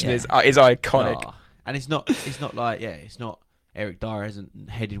celebration is iconic. And it's not like it's not Eric Dyer hasn't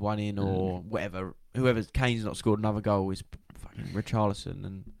headed one in or whatever. Kane's not scored another goal is fucking Richarlison,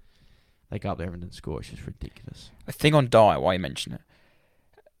 and they go up there and didn't score. It's just ridiculous. A thing on Dyer, why you mention it,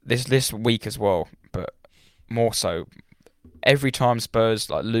 this week as well, but more so, every time Spurs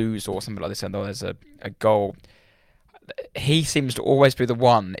like lose or something like this, and there's a goal, he seems to always be the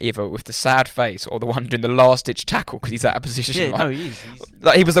one either with the sad face or the one doing the last ditch tackle because he's out of position. Yeah, he is.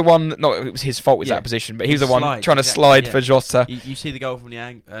 Like he was the one. No, it was his fault. He's out of position, but he was the one trying to slide for Jota. You see the goal from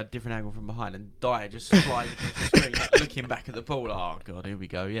the different angle from behind, and Dyer just slides across the screen, looking back at the ball. Oh god, here we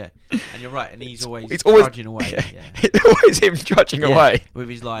go. Yeah, and you're right. And he's always trudging away. Yeah. It's always him trudging away with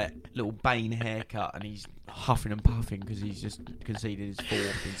his like little Bane haircut, and he's huffing and puffing because he's just conceded his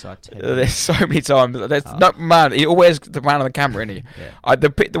fourth inside 10. There's so many times. There's no man. He always the man on the camera, isn't he? Yeah.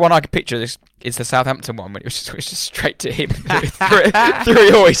 The one I could picture is the Southampton one when it was just straight to him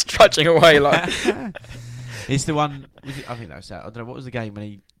through always trudging away like. It's the one. I think that was that. I don't know what was the game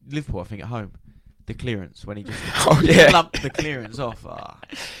when Liverpool. I think at home, the clearance when he just lumped the clearance off.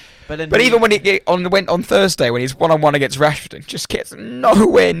 But even when he went on Thursday when he's 1-on-1 against Rashford, just gets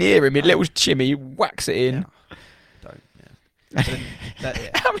nowhere near him. A little chimmy, whacks it in.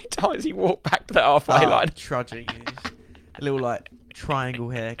 How many times he walked back to that halfway line? Trudging. A little like triangle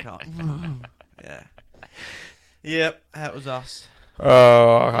haircut. Yeah. Yep, that was us.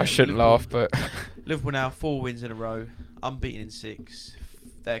 Oh, I shouldn't laugh, but Liverpool now 4 wins in a row, unbeaten in 6.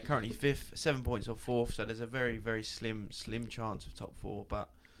 They're currently 5th, 7 points off 4th, so there's a very, very slim chance of top 4. But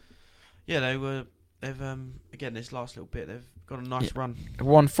yeah, they've again this last little bit they've got a nice run.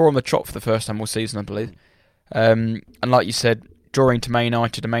 Won 4 on the trot for the first time all season, I believe. And like you said, drawing to Man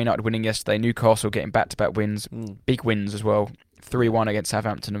United, Man United winning yesterday, Newcastle getting back-to-back wins, big wins as well. 3-1 against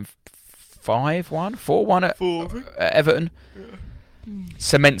Southampton and 5-1, 4-1 at Everton. Yeah.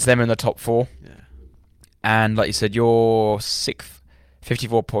 Cements them in the top 4. Yeah. And like you said, you're 6th,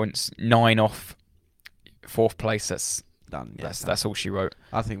 54 points, 9 off 4th place. That's done. Yeah, that's all she wrote.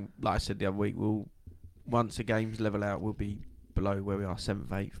 I think, like I said the other week, once the games level out, we'll be below where we are, 7th,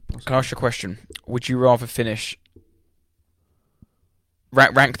 8th. Possibly. Can I ask you a question? Would you rather finish...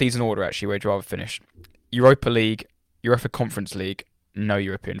 Rank these in order, actually. Where'd you rather finish? Europa League, UEFA Conference League, no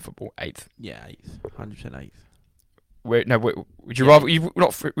European football, 8th. Yeah, 8th. 100% 8th. Would you rather... Would you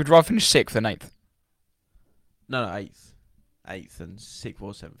rather finish 6th than 8th? No, 8th. 8th and 6th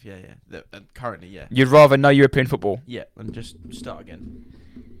or 7th, yeah. Currently, yeah. You'd rather no European football? Yeah, and just start again.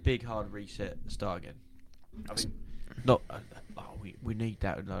 Big, hard reset, start again. I mean, not... we need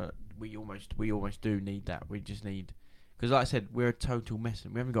that. We almost do need that. We just need... Because like I said, we're a total mess.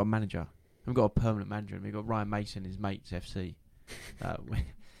 We haven't got a manager. We haven't got a permanent manager. And we've got Ryan Mason, his mates, FC.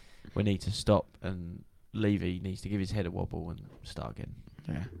 We need to stop, and Levy needs to give his head a wobble and start again.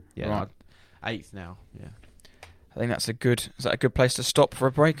 Yeah. Right. 8th now, yeah. I think is that a good place to stop for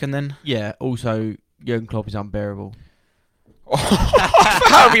a break and then? Yeah, also, Jurgen Klopp is unbearable.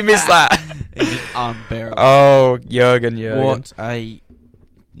 How have we missed that? He's unbearable. Oh, Jurgen. What a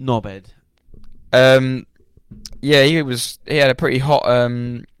knobhead. Yeah, he had a pretty hot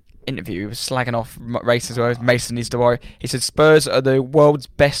interview. He was slagging off race as well. Mason needs to worry. He said Spurs are the world's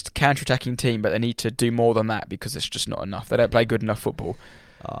best counter-attacking team, but they need to do more than that because it's just not enough. They don't play good enough football.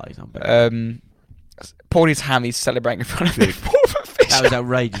 Oh, he's unbearable. pulled his ham. He's celebrating in front of the fourth official. That was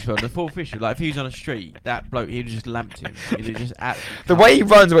outrageous. Well, the fourth official, like if he was on the street, that bloke, he'd have just lamped him. He'd have just the way he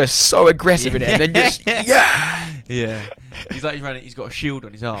runs was so aggressive in it, and then just yeah. He's like running. He's got a shield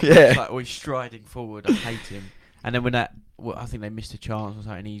on his arm. Yeah. He's like always striding forward. I hate him. And then when I think they missed a chance or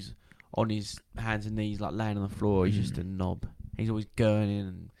something. He's on his hands and knees, like laying on the floor. He's just a knob. He's always gurning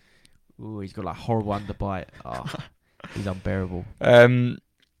and he's got like horrible underbite. Oh, he's unbearable.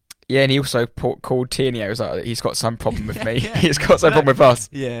 Yeah, and he also called Tierney. He was like, he's got some problem with me. He's got some problem with us.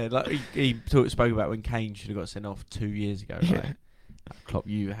 Yeah, like he spoke about when Kane should have got sent off 2 years ago. Yeah. Like, Klopp,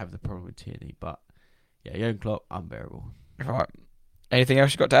 you have the problem with Tierney, but yeah, Jurgen Klopp, unbearable. Right. Anything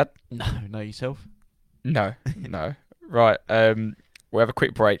else you got to add? No, yourself? No. Right. We'll have a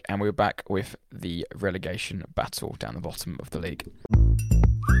quick break, and we're back with the relegation battle down the bottom of the league.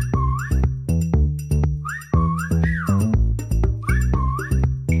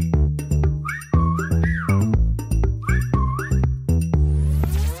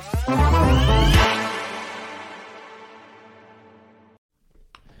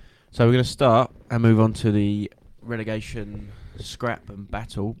 So we're going to start and move on to the relegation scrap and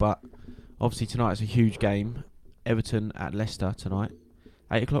battle, but obviously tonight is a huge game. Everton at Leicester tonight.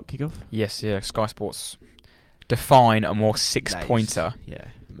 8 o'clock kickoff? Yes, yeah. Sky Sports define a more six-pointer. Yeah,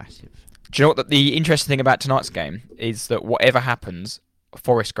 massive. Do you know what the interesting thing about tonight's game is that whatever happens,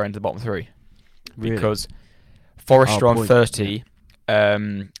 Forest go into the bottom three. Really? Because Forest are on point, 30,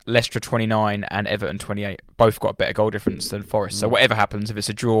 Leicester 29 and Everton 28. Both got a better goal difference than Forest. So whatever happens, if it's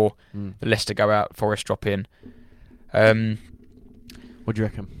a draw, Leicester go out, Forest drop in. What do you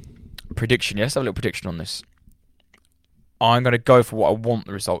reckon? Prediction, yes. Have a little prediction on this. I'm going to go for what I want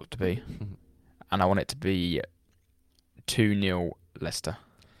the result to be. And I want it to be 2-0 Leicester.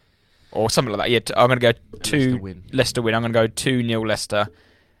 Or something like that. Yeah, I'm going to go 2 Leicester win. I'm going to go 2-0 Leicester.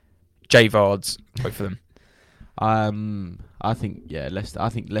 J Vards, vote for them. I think Leicester. I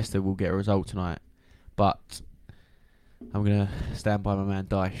think Leicester will get a result tonight, but I'm gonna stand by my man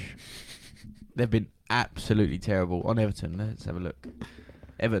Dyche. They've been absolutely terrible on Everton. Let's have a look.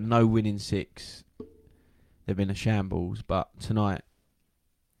 Everton no win in 6. They've been a shambles, but tonight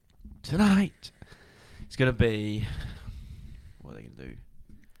it's gonna be. What are they gonna do?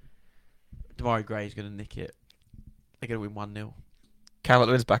 Demarai Gray's gonna nick it. They're gonna win 1-0.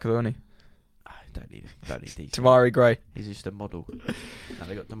 Calvert-Lewin's back though, isn't he? Don't need these. Demarai Gray. He's just a model. No,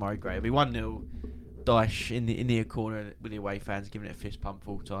 they got Demarai Gray. It'll be 1-0. Dyche in the near corner with the away fans giving it a fist pump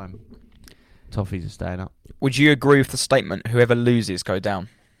full time. Toffees are staying up. Would you agree with the statement? Whoever loses go down.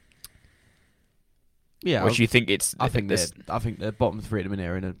 Yeah. Or do you think it's? I think the bottom 3 at the minute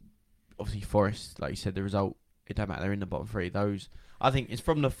are in a obviously Forest. Like you said, the result it don't matter. They're in the bottom 3. Those I think it's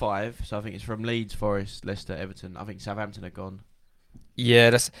from the 5. So I think it's from Leeds, Forest, Leicester, Everton. I think Southampton are gone. Yeah,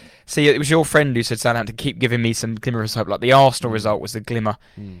 it was your friend who said Southampton keep giving me some glimmer of hope. Like the Arsenal result was the glimmer,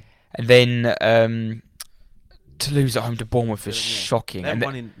 and then to lose at home to Bournemouth is shocking.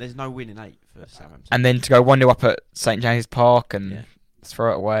 And there's no win in 8 for Southampton. And then to go 1-0 up at St James's Park and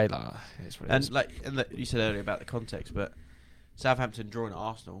throw it away, you said earlier about the context, but Southampton drawing at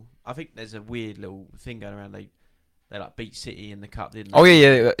Arsenal. I think there's a weird little thing going around. They like beat City in the cup, didn't they? Oh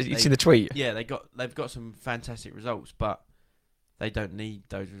yeah. You seen the tweet? Yeah, they've got some fantastic results, but they don't need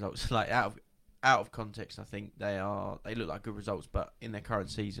those results. Like out of context, I think they look like good results, but in their current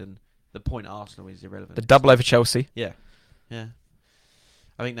season, the point at Arsenal is irrelevant. The double over Chelsea. Yeah. I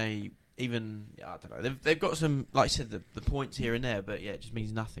think I don't know. They've got some, like I said, the points here and there, but yeah, it just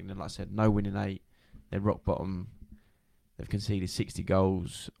means nothing. And like I said, no win in 8. They're rock bottom. They've conceded 60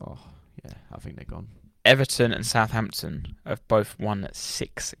 goals. Oh yeah, I think they're gone. Everton and Southampton have both won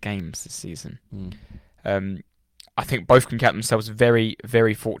 6 games this season. I think both can count themselves very,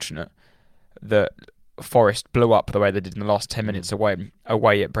 very fortunate that Forest blew up the way they did in the last 10 minutes away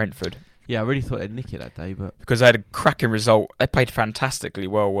at Brentford. Yeah, I really thought they'd nick it that day, but because they had a cracking result. They played fantastically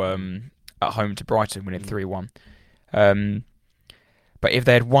well at home to Brighton, winning 3-1. But if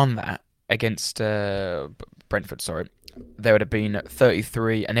they had won that against Brentford, there would have been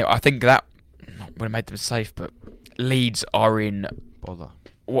 33, and I think that would have made them safe. But Leeds are in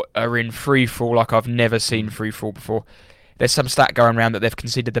free fall like I've never seen free fall before. There's some stat going around that they've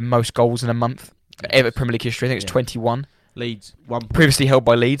conceded the most goals in a month ever Premier League history. I think it's 21. Leeds previously held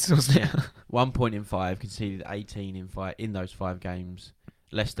by Leeds, wasn't it? 1 point in 5, conceded 18 in those 5 games.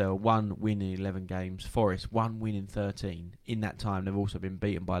 Leicester 1 win in 11 games. Forest 1 win in 13. In that time, they've also been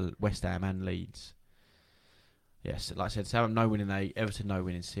beaten by West Ham and Leeds. Yes, like I said, Southampton no win in 8, Everton no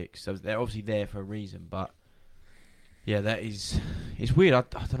win in 6. So they're obviously there for a reason, but yeah, it's weird. I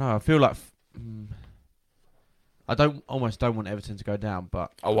don't know. I feel like almost don't want Everton to go down,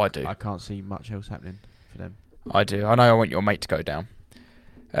 but I do. I can't see much else happening for them. I do. I know I want your mate to go down.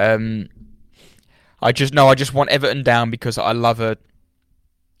 I just want Everton down because I love a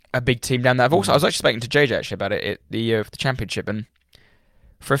big team down there. I was actually speaking to JJ actually about it at the Championship, and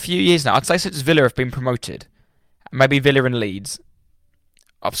for a few years now, I'd say since Villa have been promoted, maybe Villa and Leeds,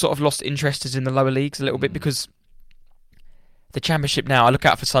 I've sort of lost interest in the lower leagues a little bit because the Championship now, I look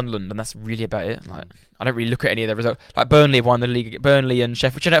out for Sunderland, and that's really about it. Like, I don't really look at any of the results. Like Burnley have won the league, Burnley and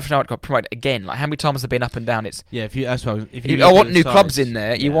Sheffield. I don't know if got promoted again. Like how many times have they been up and down? It's I want new clubs in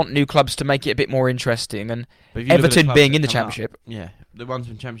there. You want new clubs to make it a bit more interesting, and Everton being in the Championship. The ones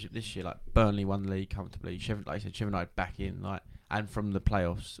from Championship this year, like Burnley won the league comfortably. Sheffield, like I said, Sheffield United back in, and from the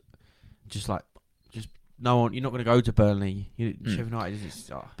playoffs, just no one. You're not going to go to Burnley. Sheffield United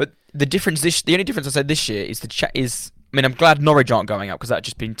is. But the only difference I said this year is. I mean, I'm glad Norwich aren't going up because that's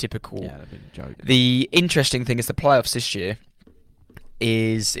just been typical. Yeah, that'd been a joke. The interesting thing is the playoffs this year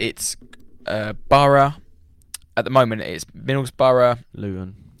it's Borough. At the moment, it's Middlesbrough,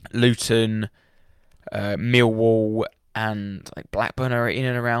 Luton, Millwall, and like Blackburn are in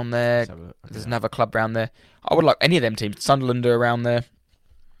and around there. There's another club around there. I would like any of them teams. Sunderland are around there.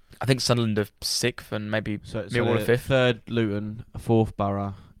 I think Sunderland are 6th and maybe Millwall are 5th. 3rd Luton, 4th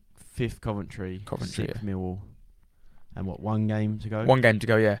Borough, 5th Coventry, 6th Millwall. And one game to go? 1 game to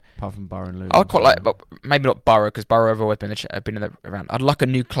go, yeah. Apart from Borough and Luton. I'd quite like, but maybe not Borough, because Borough have always been in the around. I'd like a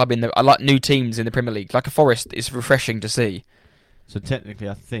new club I like new teams in the Premier League. Like a Forest, it's refreshing to see. So technically,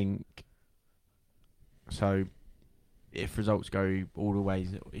 I think, so if results go all the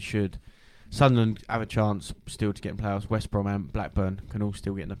ways it should, Sunderland have a chance still to get in playoffs. West Brom and Blackburn can all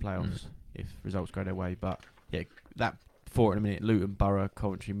still get in the playoffs if results go their way. But yeah, that 4 in a minute, Luton, Borough,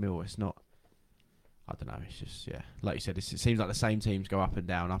 Coventry, Mill, it's not. I don't know. It's just like you said. It seems like the same teams go up and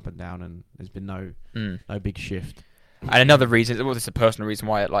down, and there's been no big shift. And another reason, well, this is a personal reason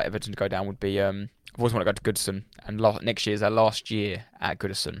why I'd like Everton to go down would be I've always wanted to go to Goodison, and next year is our last year at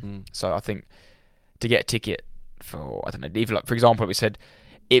Goodison. So I think to get a ticket for even like for example, we said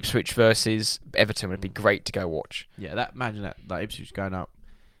Ipswich versus Everton would be great to go watch. Yeah, imagine that like Ipswich going up,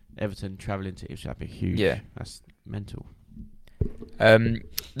 Everton travelling to Ipswich, that'd be huge. Yeah, that's mental.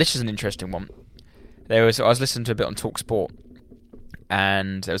 This is an interesting one. I was listening to a bit on Talk Sport,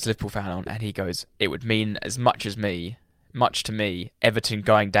 and there was a Liverpool fan on, and he goes, "It would mean as much to me, Everton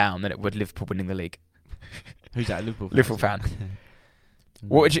going down than it would Liverpool winning the league." Who's that? Liverpool fan.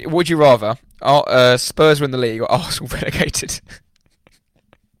 What would you rather? Spurs win the league or Arsenal relegated?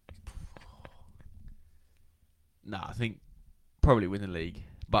 No, I think probably win the league,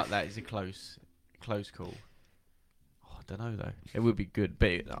 but that is a close call. I don't know though. It would be good,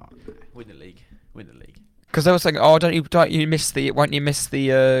 but win the league. Because they were saying, won't you miss the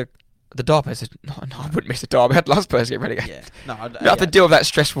derby? I said, no, I wouldn't miss the derby. I had last person get relegated. Yeah, no, you have to deal with that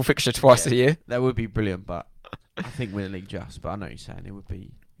stressful fixture twice a year. That would be brilliant, but I think win the league but I know what you're saying, it would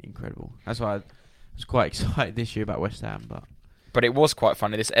be incredible. That's why I was quite excited this year about West Ham, but it was quite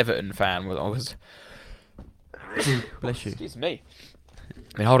funny. This Everton fan was bless you. Excuse me.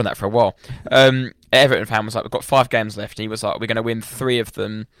 I've been holding that for a while. Everton fan was like, we've got 5 games left, and he was like, we're going to win 3 of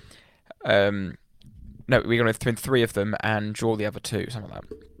them. We're going to win 3 of them and draw the other 2, something like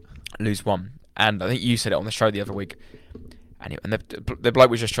that. Lose 1. And I think you said it on the show the other week. And the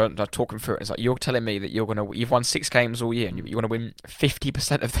bloke was just talking through it. It's like, you're telling me that you've won 6 games all year, and you want to win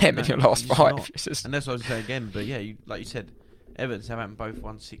 50% of them in your last 5. And that's what I was saying again. But yeah, like you said, Everton and Southampton both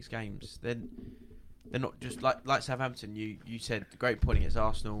won 6 games. Then they're not just like Southampton. You said the great point against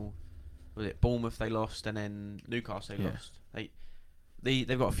Arsenal. Was it Bournemouth they lost, and then Newcastle they lost.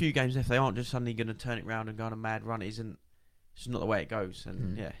 They've got a few games left. They aren't just suddenly going to turn it round and go on a mad run. It's just not the way it goes.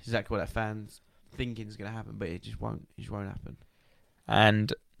 And yeah, exactly what that fan's thinking is going to happen, but it just won't. It just won't happen.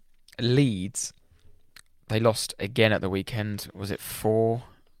 And Leeds, they lost again at the weekend. Was it 4-1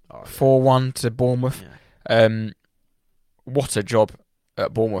 to Bournemouth? Yeah. What a job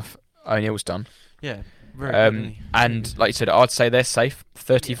at Bournemouth O'Neill's done. Yeah. Very and like you said, I'd say they're safe.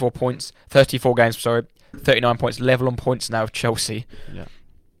 34 points, 34 games. Sorry, 39 points, level on points now with Chelsea. Yeah.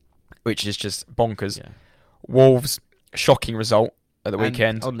 Which is just bonkers. Yeah. Wolves, shocking result at the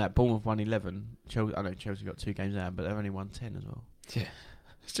weekend. On that, Bournemouth won 11. I know Chelsea got 2 games out, but they've only won 10 as well. Yeah.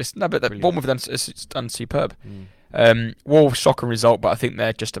 It's just but Bournemouth done superb. Wolves, shocking result, but I think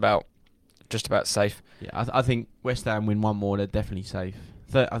they're just about safe. Yeah, I think West Ham win 1 more, they're definitely safe.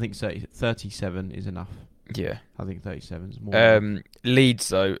 I think 37 is enough. Yeah. I think 37 is more. Leeds,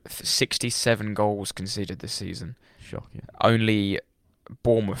 though, 67 goals conceded this season. Shocking. Only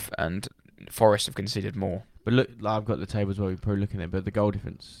Bournemouth and Forest have conceded more. But look, I've got the table as well, we're probably looking at it, but the goal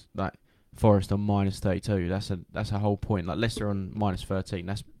difference, like Forest on -32. That's a whole point. Like Leicester on -13.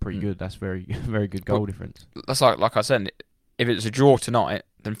 That's pretty good. That's very very good goal difference. That's like I said. If it's a draw tonight,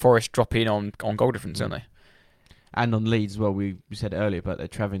 then Forest drop in on goal difference, don't they? And on Leeds as well. We said it earlier, but they're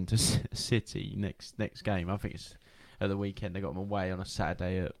travelling to City next game. I think it's at the weekend. They got them away on a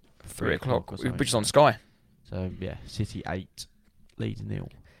Saturday at 3 o'clock, or something. which is on Sky. So yeah, City 8, Leeds 0.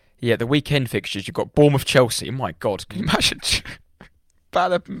 Yeah, the weekend fixtures. You've got Bournemouth, Chelsea. Oh my God, can you imagine?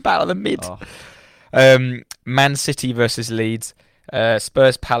 Battle of the mid. Oh. Man City versus Leeds.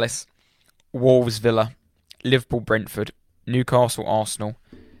 Spurs, Palace. Wolves, Villa. Liverpool, Brentford. Newcastle, Arsenal.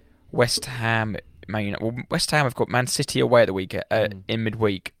 West Ham, West Ham have got Man City away at the weekend in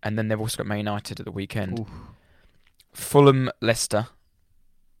midweek, and then they've also got Man United at the weekend. Oof. Fulham, Leicester.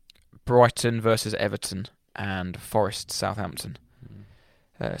 Brighton versus Everton, and Forest, Southampton.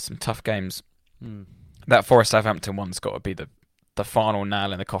 Some tough games. That Forest Southampton one's got to be the final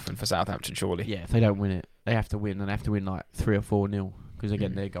nail in the coffin for Southampton, surely. Yeah, if they don't win it, they have to win, and they have to win like 3 or 4-0 because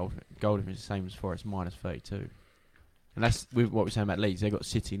again their goal difference is the same as Forest, -32. And that's with what we're saying about Leeds. They got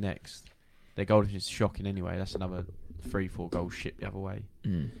City next. Their goal difference is shocking anyway. That's another 3-4 goals shipped the other way.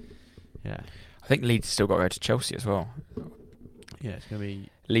 Yeah, I think Leeds still got to go to Chelsea as well. Yeah, it's gonna be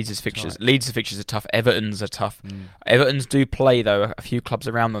Leeds' fixtures. tight. Leeds' fixtures are tough. Everton's are tough. Everton's do play though a few clubs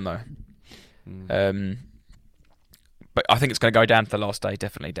around them though. But I think it's going to go down to the last day.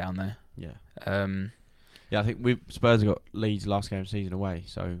 Definitely down there. Yeah. Yeah, I think Spurs have got Leeds last game of the season away,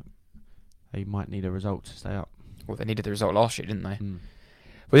 so they might need a result to stay up. Well, they needed the result last year, didn't they?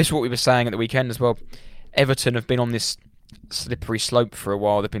 But this is what we were saying at the weekend as well. Everton have been on this slippery slope for a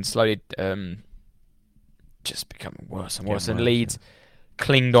while. They've been slowly just becoming worse and worse. And Leeds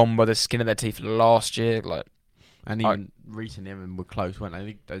clinged on by the skin of their teeth last year. And even recently, Everton were close, weren't they? I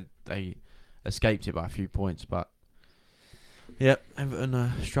think they escaped it by a few points, but yeah, Everton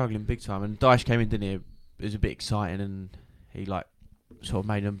are struggling big time. And Dyche came in, didn't he? It was a bit exciting, and he sort of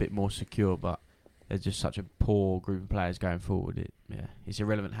made them a bit more secure. But there's just such a poor group of players going forward. It's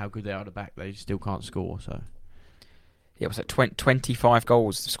irrelevant how good they are at the back; they still can't score. So yeah, it was like 25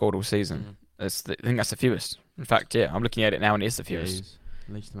 goals scored all season. I think that's the fewest. In fact, yeah, I'm looking at it now, and it is the fewest. Yeah, it is.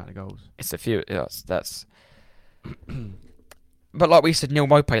 Least amount of goals. It's the fewest. That's. But like we said, Neil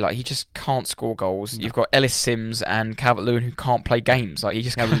Maupay, he just can't score goals. No. You've got Ellis Sims and Calvert-Lewin who can't play games. He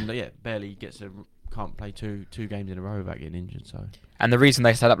just barely can't play two games in a row without getting injured. So. And the reason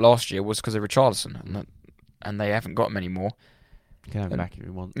they set up last year was because of Richarlison, and they haven't got him anymore. You can have him back if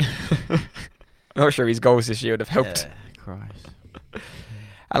you want. I'm not sure his goals this year would have helped. Yeah, Christ.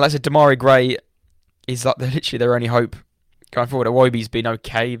 And like I said, Damari Gray is literally their only hope going forward. Iwobi's been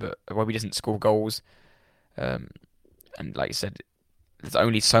okay, but Iwobi doesn't score goals. And like you said, there's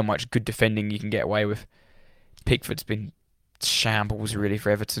only so much good defending you can get away with. Pickford's been shambles really for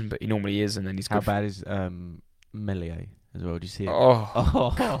Everton, but he normally is, and then he's How good. bad is Melier as well? Do you see it?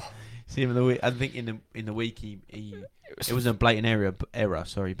 Oh. See him in the week. I think in the week it was a blatant error.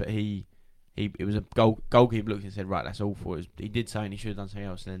 Sorry, but it was a goalkeeper looked and said, right, that's awful. He did something, he should have done something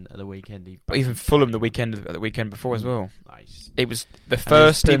else. And then at the weekend, But even Fulham the weekend before as well. Nice. It was the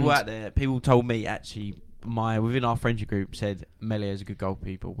first. People out there, people told me actually. Within our friendship group said Melier is a good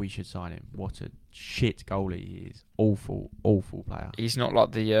goalkeeper. We should sign him. What a shit goalie he is! Awful player. He's not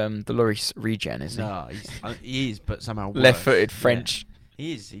like the Lloris regen, is he? No, he is, but somehow worse. Left-footed French. Yeah.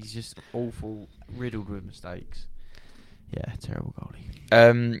 He is. He's just awful, riddled with mistakes. Yeah, terrible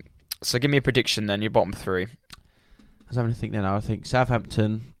goalie. So give me a prediction then. Your bottom three. I was having to think then. I think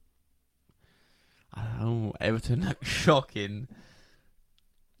Southampton. Everton shocking.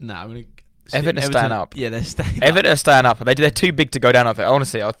 No, I'm gonna. Everton are staying up. Yeah, they're staying up. Everton are staying up. They're too big to go down.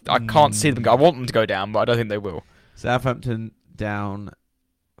 Honestly, I can't see them go. I want them to go down, but I don't think they will. Southampton down.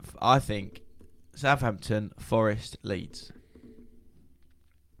 I think Southampton, Forest, Leeds.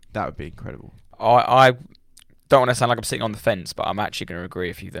 That would be incredible. I don't want to sound like I'm sitting on the fence, but I'm actually going to agree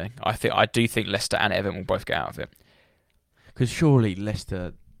with you there. I do think Leicester and Everton will both get out of it. Because surely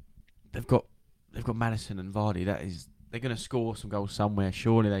Leicester, they've got Maddison and Vardy. They're going to score some goals somewhere.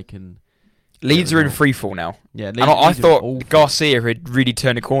 Surely they can. Leeds are in free fall now. Yeah, and I thought Garcia had really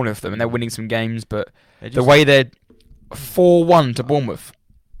turned a corner for them, and they're winning some games. But the way they're 4-1 to Bournemouth,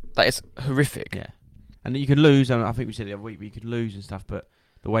 that is horrific. Yeah, and you could lose. I think we said the other week, but you could lose and stuff. But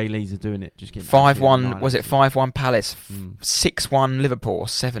the way Leeds are doing it, just getting 5-1. Was it 5-1 Palace? 6-1 Liverpool. Or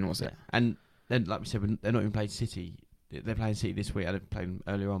 7 was it? And then, like we said, they're not even playing City. They're playing City this week. I didn't play them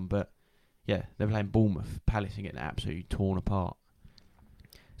earlier on, but yeah, they're playing Bournemouth, Palace, and getting absolutely torn apart.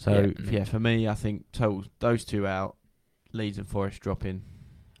 So, yeah, for me, I think total those two out, Leeds and Forest drop in.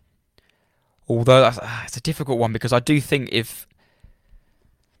 Although it's a difficult one because I do think if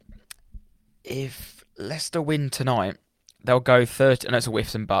if Leicester win tonight, they'll go 30. And it's a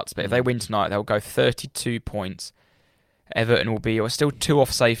whiffs and buts, but if they win tonight, they'll go 32 points. Everton will be still 2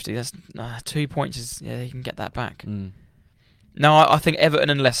 off safety. That's 2 points. You can get that back. No, I think Everton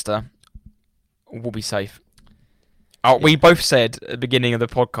and Leicester will be safe. We both said at the beginning of the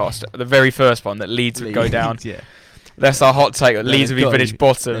podcast, the very first one, that Leeds would go down. Yeah. That's our hot take. That Leeds would be finished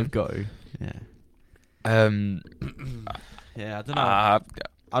bottom. They've got to. Yeah. Yeah, I don't know.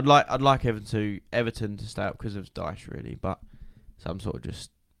 I'd like Everton to stay up because of Dyche, really, but so I'm sort of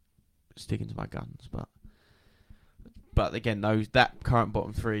just sticking to my guns. But again, that current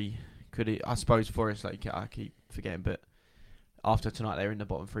bottom 3 I suppose Forest, I keep forgetting, but after tonight they're in the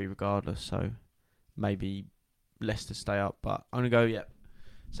bottom 3 regardless. So maybe Leicester stay up, but I'm gonna go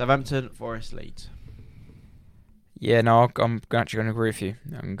Southampton, Forest, Leeds. Yeah, no, I'm actually going to agree with you.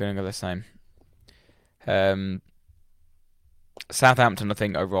 I'm going to go the same. Southampton, I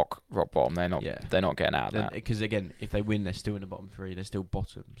think, are rock bottom. They're not. They're not getting out of that. Because again, if they win, they're still in the bottom 3. They're still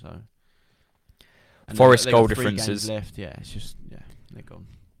bottom. So Forest goal got 3 differences games left. Yeah, it's just they're gone.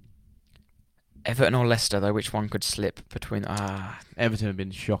 Everton or Leicester, though, which one could slip between? Everton have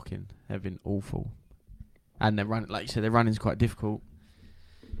been shocking. They've been awful, and their run, like you said, their running's quite difficult.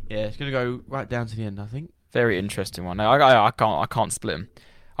 Yeah, it's going to go right down to the end, I think. Very interesting one. I can't split them.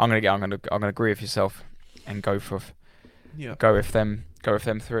 I'm gonna agree with yourself and go with them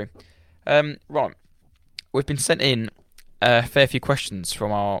 3. Right, we've been sent in a fair few questions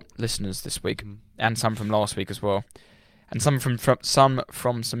from our listeners this week, and some from last week as well, and some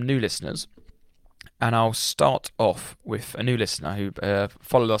from some new listeners. And I'll start off with a new listener who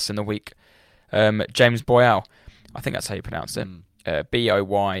followed us in the week, James Boyal. I think that's how you pronounce it.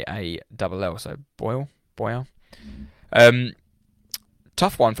 Boyall. So Boyle.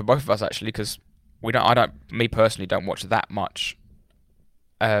 Tough one for both of us actually, because me personally don't watch that much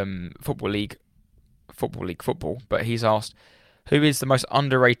football league football. But he's asked, who is the most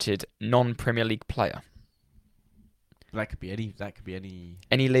underrated non-Premier League player? That could be any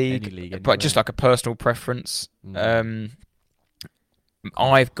league, but just like a personal preference.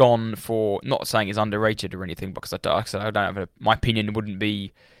 I've gone for, not saying he's underrated or anything, because I don't have my opinion wouldn't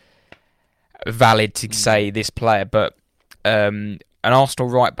be valid to say this player, but an Arsenal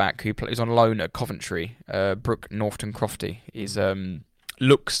right back who plays on loan at Coventry, Brooke Norton-Crofty, is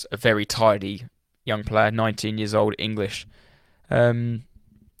looks a very tidy young player, 19 years old, English, and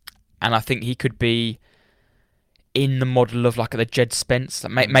I think he could be in the model of like the Jed Spence.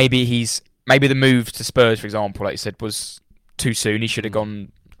 Maybe the move to Spurs, for example, like you said, was too soon. He should have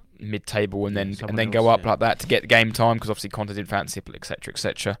gone mid-table and then go up like that to get the game time, because obviously Conte didn't fancy it, etc.,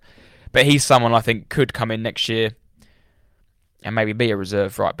 etc. But he's someone I think could come in next year and maybe be a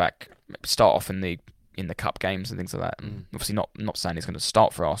reserve right back, start off in the cup games and things like that. And obviously not saying he's going to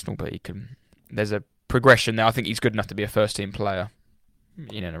start for Arsenal, but he can. There's a progression there. I think he's good enough to be a first team player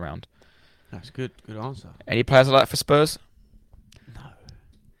in and around. That's good answer. Any players like that for Spurs?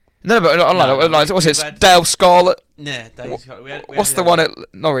 No, but I don't know. What's it? Dale Scarlett? Yeah, Dale Scarlett. What's the one at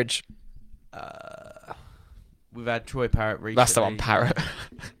Norwich? We've had Troy Parrott recently. That's the one, Parrott.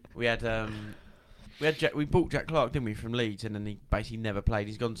 We bought Jack Clark, didn't we, from Leeds, and then he basically never played.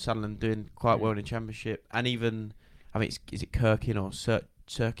 He's gone to Sunderland doing quite well in the Championship, and even I mean, is it Kirkin or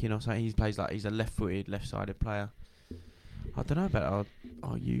Sirkin or something? He plays like he's a left-footed, left-sided player. I don't know about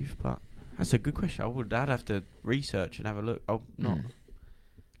our youth, but that's a good question. I'd have to research and have a look.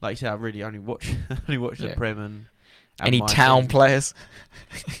 Like you said, I really only watch the Prem and any town players.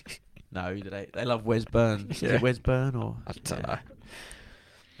 No, they love Wes Burn. Is it Wes Burn or I don't know.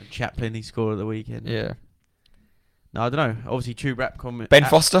 And Chaplin, he scored at the weekend. Yeah. No, I don't know. Obviously, True Rap comment. Ben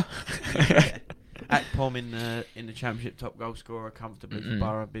Foster. Akpom in the Championship, top goal scorer comfortably for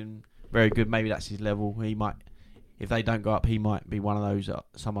Borough, been very good. Maybe that's his level. He might, if they don't go up, he might be one of those that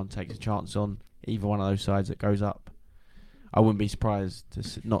someone takes a chance on. Either one of those sides that goes up. I wouldn't be surprised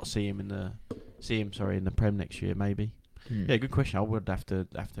to not see him in the Prem next year. Maybe. Yeah, good question. I would have to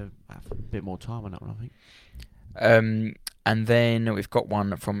have a bit more time on that one, I think. And then we've got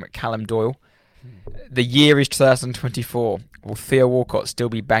one from Callum Doyle. The year is 2024. Will Theo Walcott still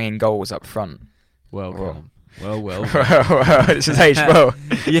be banging goals up front? Well. It's his age. Well,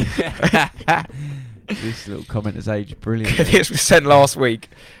 yeah. This little comment has aged brilliant. This was sent last week,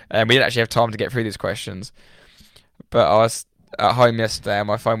 and we didn't actually have time to get through these questions. But I was at home yesterday, and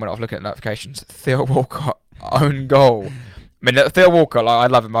my phone went off looking at notifications. Theo Walcott own goal. I mean, Theo Walcott, I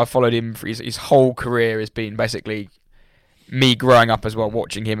love him. I followed him for his whole career. Has been basically me growing up as well,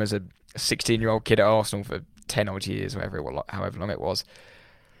 watching him as a 16-year-old kid at Arsenal for 10 odd years, however long it was.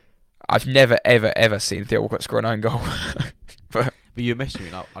 I've never, ever, ever seen Theo Walcott score an own goal. But you're messaging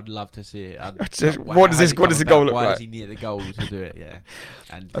me. Like, I'd love to see it. What does the goal look like? Why is he near the goal to do it? Yeah.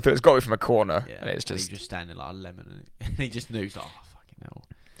 And I thought it's got it from a corner, yeah, and it's and just. he's just standing like a lemon, and he just knew. He's like, oh fucking hell.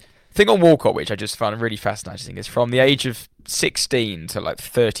 Thing on Walcott, which I just found really fascinating, is from the age of 16 to like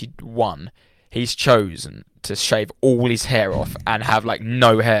 31, he's chosen to shave all his hair off and have like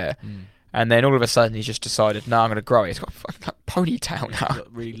no hair. And then all of a sudden he's just decided, no, I'm going to grow it. He's got a fucking like, ponytail now. He's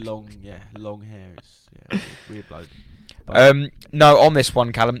got really long hair. It's weird bloke. No, on this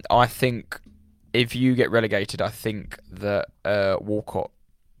one, Callum, I think if you get relegated, I think that Walcott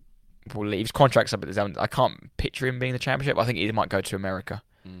will leave. His contract's up at the end. I can't picture him being in the Championship. I think he might go to America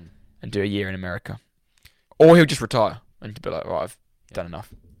and do a year in America. Or he'll just retire and be like, right, I've done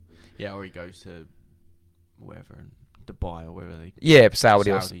enough. Yeah, or he goes to wherever, in Dubai or wherever they... Yeah, Saudi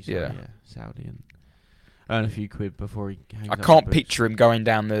and earn a few quid before he hangs I up can't the boots. picture him going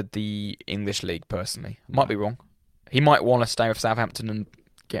down the English league, personally. Might be wrong. He might want to stay with Southampton and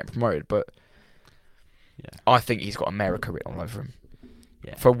get promoted, but I think he's got America written all over him.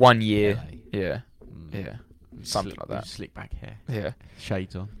 Yeah. For 1 year. LA. Yeah. Something like that. Slick back hair. Yeah.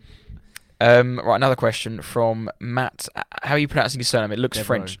 Shades on. Right, another question from Matt. How are you pronouncing his surname? It looks Devro.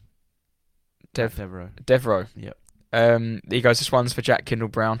 French. Devro. Yep. He goes, this one's for Jack Kindle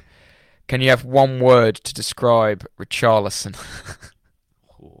Brown. Can you have one word to describe Richarlison?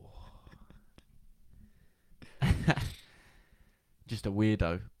 Just a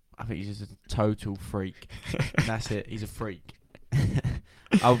weirdo. I think he's just a total freak. And that's it. He's a freak.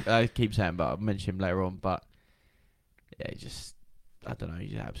 I keep saying, but I'll mention him later on. But yeah, I don't know.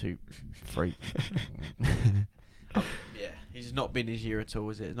 He's an absolute freak. He's not been his year at all,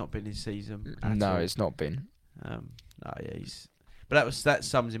 is it? It's not been his season. No, it's not been. But that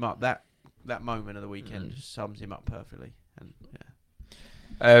sums him up. That moment of the weekend just sums him up perfectly.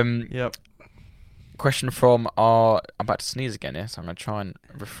 And Yep. Question from I'm about to sneeze again here, so I'm going to try and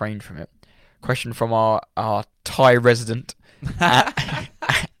refrain from it. Question from our Thai resident,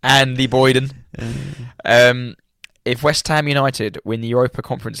 Andy Boyden. If West Ham United win the Europa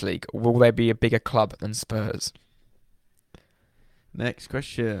Conference League, will they be a bigger club than Spurs? Next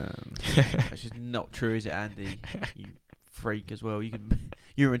question. That's just not true, is it, Andy? You freak as well. You and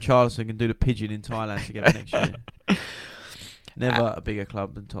Richarlison can do the pigeon in Thailand together next year. Never a bigger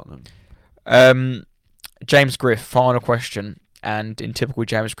club than Tottenham. James Griff, final question, and in typical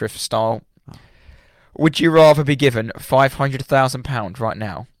James Griff style, would you rather be given £500,000 right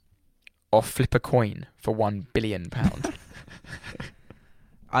now, or flip a coin for £1 billion?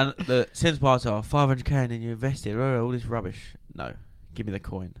 And the sense parts are 500k and then you invest it. All this rubbish. No, give me the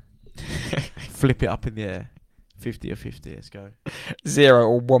coin. Flip it up in the air. 50 or 50. Let's go. 0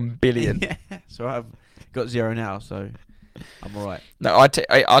 or 1 billion. Yeah. So I've got 0 now. So I'm alright. No, I tend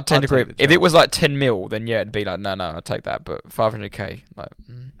to agree. If it was like 10 mil, then yeah, it'd be like no, I'd take that. But 500k, like,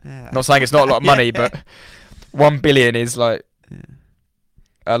 not saying it's not a lot of money, but 1 billion is like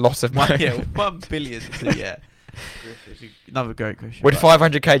a lot of money. 1 billion. Yeah. Another great question. Would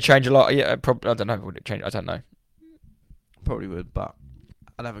 500k change a lot? Yeah, probably. I don't know. Would it change? I don't know. Probably would, but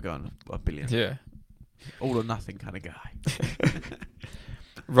I'd have a go on 1 billion. Yeah. All or nothing kind of guy.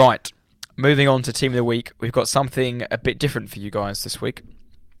 Right. Moving on to Team of the Week. We've got something a bit different for you guys this week.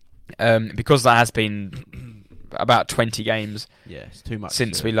 Because that has been about 20 games it's too much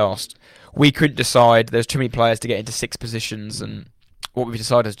since we last. We couldn't decide. There's too many players to get into 6 positions. And what we've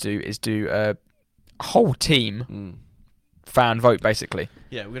decided to do is do a whole team fan vote, basically.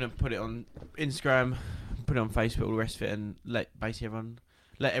 Yeah, we're going to put it on Instagram, put it on Facebook, all the rest of it, and let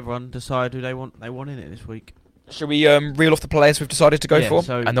everyone decide who they want in it this week. Shall we reel off the players we've decided to go for?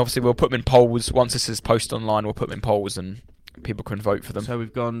 So and obviously we'll put them in polls. Once this is posted online, we'll put them in polls and people can vote for them. So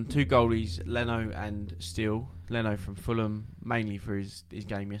we've gone 2 goalies, Leno and Steele. Leno from Fulham, mainly for his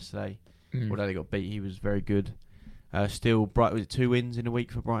game yesterday. Although they got beat, he was very good. Steele, Brighton, was it 2 wins in a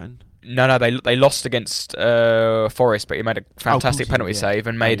week for Brighton? No, they lost against Forest, but he made a fantastic penalty save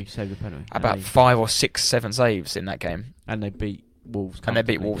and made about 5 or 6, 7 saves in that game. And they beat Wolves. And they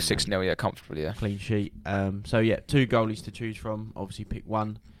beat Wolves 6-0, comfortably, Clean sheet. 2 goalies to choose from. Obviously, pick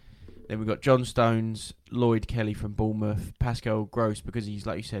one. Then we've got John Stones, Lloyd Kelly from Bournemouth, Pascal Gross, because he's,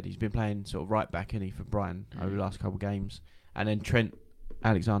 like you said, he's been playing sort of right back, for Brighton over the last couple of games. And then Trent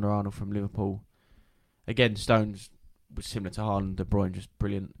Alexander-Arnold from Liverpool. Again, Stones was similar to Haaland, De Bruyne, just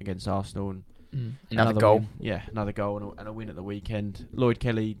brilliant against Arsenal. And another goal. Win. Another goal and a win at the weekend. Lloyd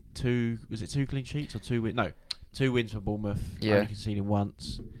Kelly, 2 clean sheets or 2 wins? No, 2 wins for Bournemouth. Only conceding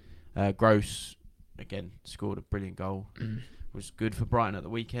once. Gross, again, scored a brilliant goal. Was good for Brighton at the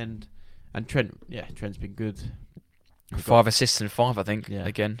weekend. And Trent's been good. 5 assists and 5, I think.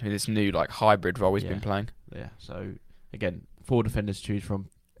 Again, with this new hybrid role he's been playing. Yeah. So again, 4 defenders to choose from.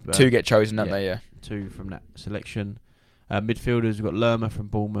 2 get chosen, don't they? Yeah. 2 from that selection. Midfielders, we've got Lerma from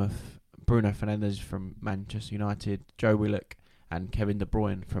Bournemouth, Bruno Fernandes from Manchester United, Joe Willock and Kevin De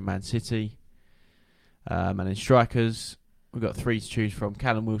Bruyne from Man City. And then strikers, we've got 3 to choose from.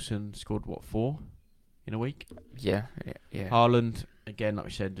 Callum Wilson scored, 4 in a week? Yeah. Haaland, again, like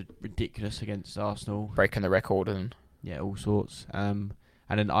we said, ridiculous against Arsenal. Breaking the record and... Yeah, all sorts. And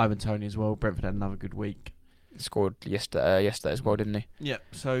then Ivan Toney as well. Brentford had another good week. Scored yesterday as well, didn't he? Yeah,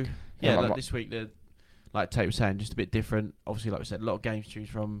 so, this week, like Tate was saying, just a bit different. Obviously, like we said, a lot of games to choose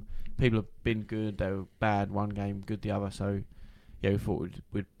from. People have been good, they were bad one game, good the other. So, yeah, we thought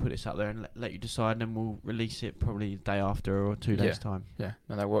we'd put this up there and let you decide, and then we'll release it probably the day after or 2 days' time. Yeah,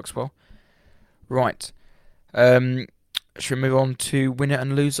 no, that works well. Right. Should we move on to winner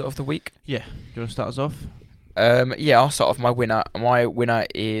and loser of the week? Yeah. Do you want to start us off? I'll start off my winner. My winner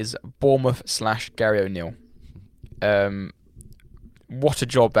is Bournemouth/Gary O'Neill. What a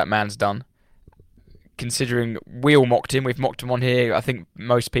job that man's done. Considering we all mocked him, we've mocked him on here. I think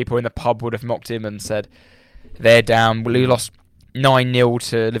most people in the pub would have mocked him and said they're down. We lost 9-0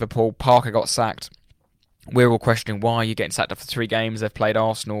 to Liverpool. Parker got sacked. We're all questioning why you're getting sacked after 3 games. They've played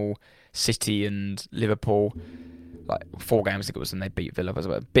Arsenal, City, and Liverpool. Like 4 games, I think it was, and they beat Villa. It was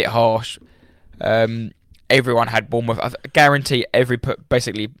a bit harsh. Everyone had Bournemouth. I guarantee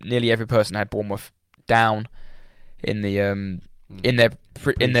basically nearly every person had Bournemouth down in the in their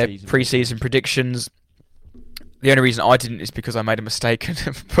pre-season predictions. The only reason I didn't is because I made a mistake and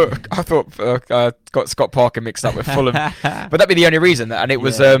I thought got Scott Parker mixed up with Fulham, but that'd be the only reason. And it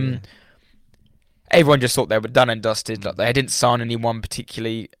was everyone just thought they were done and dusted. Like they didn't sign anyone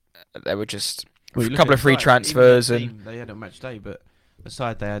particularly. They were just a couple of free transfers and they had a match day, but the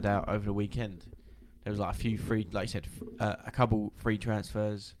side they had out over the weekend, there was like a few free, like you said, a couple free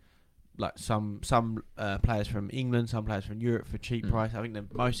transfers. Like some players from England, some players from Europe for cheap price. I think the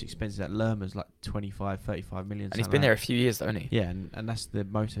most expensive at Lerma's like 25, 35 million. And he's been there a few years though, hasn't he? Yeah, and that's the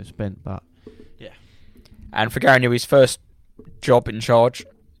most they've spent. But yeah. And for Gary O'Neill, his first job in charge,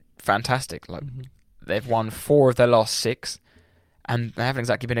 fantastic. Like they've won 4 of their last 6, and they haven't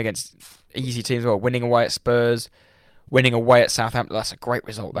exactly been against easy teams as well. Winning away at Spurs, winning away at Southampton. That's a great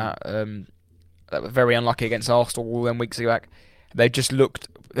result. That were very unlucky against Arsenal all them weeks back. They just looked.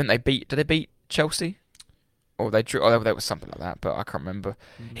 Did they beat Chelsea? Or they drew? Oh, there was something like that, but I can't remember.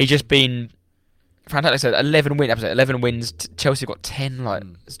 He's just been fantastic. 11 wins. Chelsea got 10. Like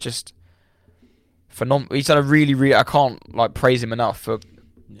it's just phenomenal. He's done a really. I can't praise him enough for.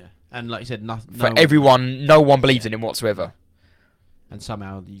 Yeah, and like you said, everyone. No one believes in him whatsoever. And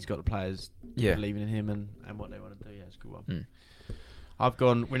somehow he's got the players believing in him and what they want to do. Yeah, it's a good one. I've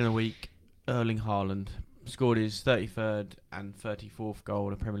gone winner of the week, Erling Haaland. Scored his 33rd and 34th goal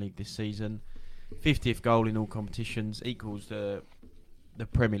in the Premier League this season. 50th goal in all competitions, equals the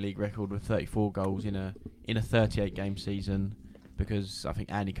Premier League record with 34 goals in a 38 game season, because I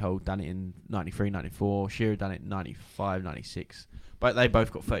think Andy Cole done it in 93, 94, Shearer done it in 95, 96. But they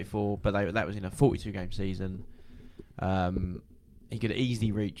both got 34, but that was in a 42 game season. He could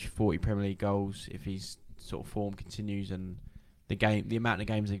easily reach 40 Premier League goals if his sort of form continues, and the amount of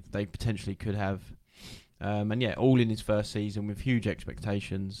games they potentially could have. And yeah, all in his first season with huge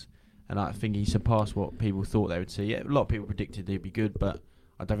expectations, and I think he surpassed what people thought they would see. Yeah, a lot of people predicted he'd be good, but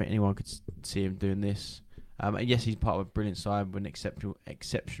I don't think anyone could see him doing this. And yes, he's part of a brilliant side with an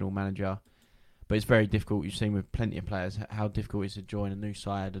exceptional manager, but it's very difficult. You've seen with plenty of players how difficult it is to join a new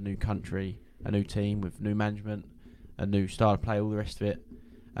side, a new country, a new team with new management, a new style of play, all the rest of it.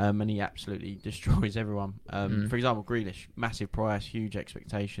 And he absolutely destroys everyone. For example, Grealish, massive price, huge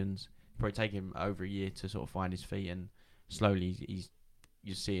expectations. Probably take him over a year to sort of find his feet, and slowly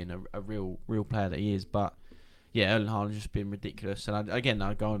you're seeing a real player that he is. But yeah, Erling Haaland's just been ridiculous. And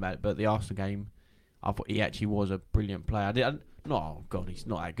I'll go on about it, but the Arsenal game, I thought he actually was a brilliant player. He's not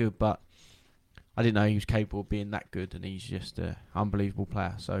that good, but I didn't know he was capable of being that good, and he's just an unbelievable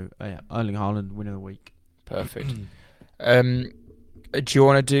player. So yeah, Erling Haaland, winner of the week. Perfect. Do you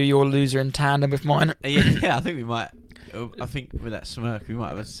want to do your loser in tandem with mine? Yeah, I think we might. I think with that smirk, we might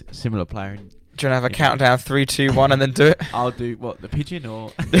have a similar player. Do you want to have a countdown 3, 2, 1 and then do it? I'll do the pigeon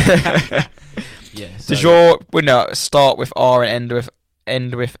or. Yeah. So does your winner start with R and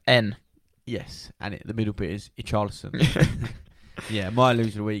end with N? Yes, and the middle bit is Richarlison. Yeah, my loser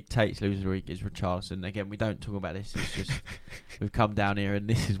of the week, Tate's loser of the week is Richarlison. Again, we don't talk about this. It's just we've come down here and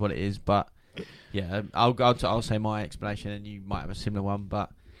this is what it is. But yeah, I'll say my explanation, and you might have a similar one. But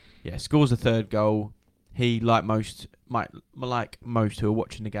yeah, scores the 3rd goal. He, like most who are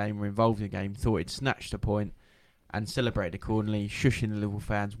watching the game or involved in the game, thought he'd snatched a point and celebrated accordingly, shushing the Liverpool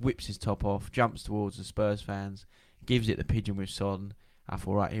fans, whips his top off, jumps towards the Spurs fans, gives it the pigeon with Son. I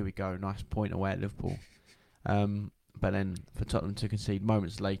thought, right, here we go, nice point away at Liverpool. But then for Tottenham to concede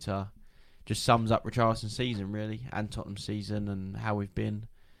moments later, just sums up Richarlison's season really, and Tottenham's season and how we've been.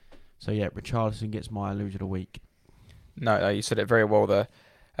 So yeah, Richarlison gets my loser of the week. No, you said it very well there.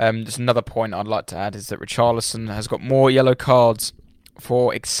 Just another point I'd like to add is that Richarlison has got more yellow cards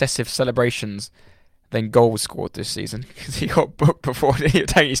for excessive celebrations than goals scored this season, because he got booked before he was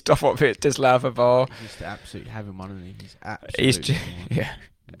taking his stuff off it. Dislav Avar. He's just absolutely having one, isn't he? He's absolutely yeah.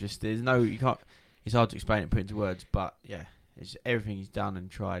 Just there's no, you can't. It's hard to explain and put into words, but yeah, it's everything he's done and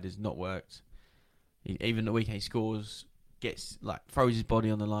tried has not worked. Even the weekend he scores, throws his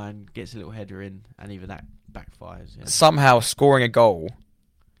body on the line, gets a little header in, and even that backfires. Yeah. Somehow scoring a goal,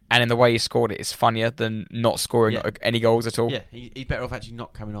 and in the way he scored it, is funnier than not scoring any goals at all. Yeah, he's better off actually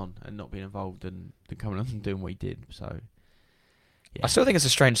not coming on and not being involved than coming on and doing what he did. So, yeah. I still think it's a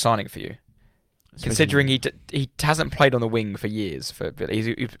strange signing for you, considering he hasn't played on the wing for years for Villa.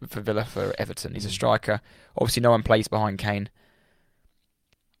 He's for Villa, for Everton. He's a striker. Obviously, no one plays behind Kane.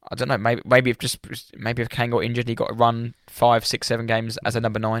 I don't know. Maybe if Kane got injured, he got to run 5, 6, 7 games as a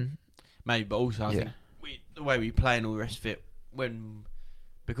number 9. Maybe, but also I think the way we play and all the rest of it,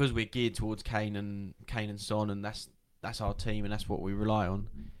 because we're geared towards Kane and Son, and that's our team and that's what we rely on.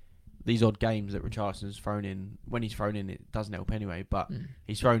 These odd games that Richarlison's thrown in, when he's thrown in, it doesn't help anyway. But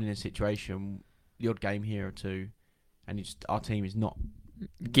he's thrown in a situation, the odd game here or two, and our team is not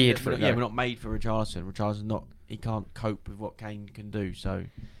geared for it. Yeah, we're not made for Richarlison. Richarlison's not. He can't cope with what Kane can do. So,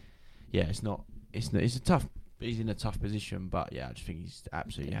 yeah, it's not. It's a tough. He's in a tough position, but yeah, I just think he's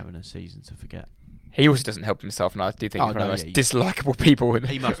absolutely having a season to forget. He also doesn't help himself, and I do think he's one of the most dislikable people.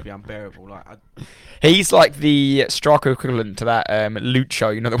 He must be unbearable. He's like the striker equivalent to that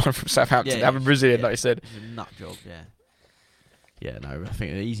Lucho, the one from Southampton, having Brazilian, like you said. He's a nut job, yeah. Yeah, no, I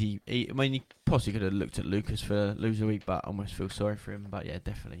think he possibly could have looked at Lucas for loser week, but I almost feel sorry for him. But yeah,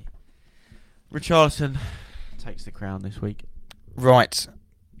 definitely. Richarlison takes the crown this week. Right,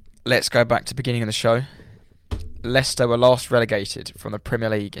 let's go back to the beginning of the show. Leicester were last relegated from the Premier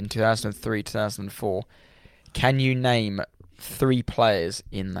League in 2003-2004. Can you name 3 players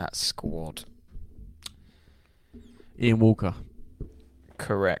in that squad? Ian Walker.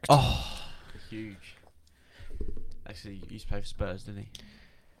 Correct. Oh, huge. Actually, he used to play for Spurs, didn't he?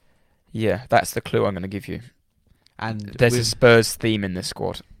 Yeah, that's the clue I'm going to give you. And there's a Spurs theme in this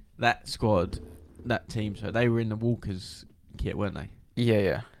squad. That squad, that team, so they were in the Walker's kit, weren't they?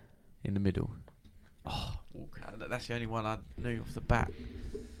 Yeah. In the middle. Oh, Walker. That's the only one I knew off the bat.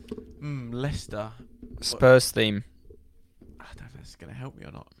 Leicester. Spurs theme. I don't know if that's going to help me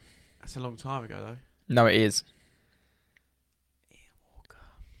or not. That's a long time ago, though. No, it is. Ian Walker.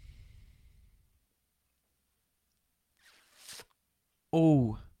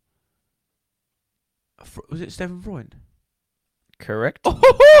 Oh. Was it Stephen Freund? Correct.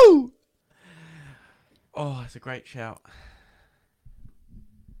 Oh, that's a great shout.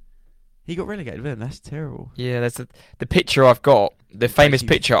 He got relegated with them. That's terrible. Yeah, that's the picture I've got. The famous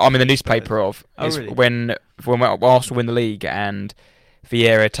picture I'm in the newspaper of is really? when Arsenal win the league and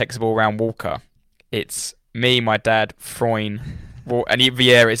Vieira takes the ball around Walker. It's me, my dad, Freund, and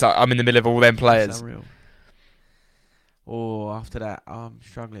Vieira. It's like I'm in the middle of all them players. That's unreal. Oh, after that, I'm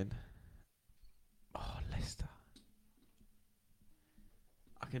struggling. Oh, Leicester.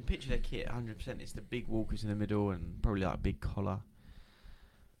 I can picture their kit 100%. It's the big Walkers in the middle and probably like a big collar.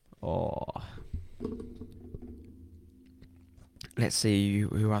 Oh. Let's see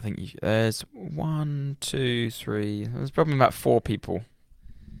who I think. There's 1, 2, 3. There's probably about 4 people.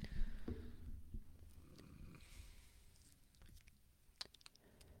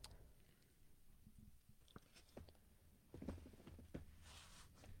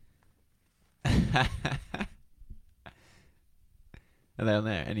 Are they on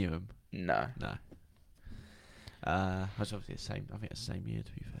there? Any of them? No. That's obviously the same. I think it's the same year,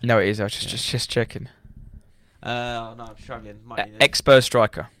 to be fair. No, it is. I was just checking. No, I'm struggling. Ex-Spurs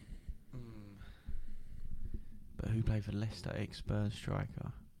striker. But who played for Leicester? Ex-Spurs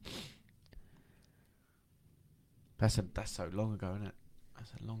striker. That's so long ago, isn't it?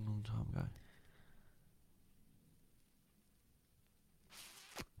 That's a long time ago.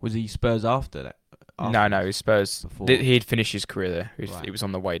 Was he Spurs after that? No, he was Spurs. Before? He'd finished his career there. Right. He was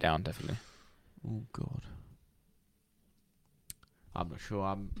on the way down, definitely. Oh God. I'm not sure.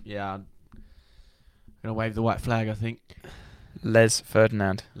 I'm gonna wave the white flag, I think. Les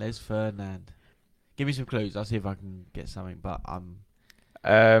Ferdinand. Give me some clues. I'll see if I can get something. But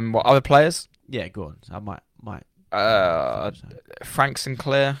what other players? Yeah, go on. So I might. Frank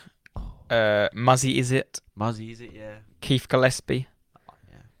Sinclair. Muzzy is it? Muzzy is it? Yeah. Keith Gillespie. Oh,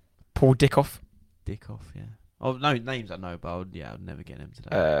 yeah. Paul Dickoff. Yeah. Oh no, names I know, but I'll never get him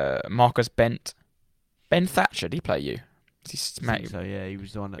today. Marcus Bent. Ben Thatcher, did he play you? I think so, yeah, he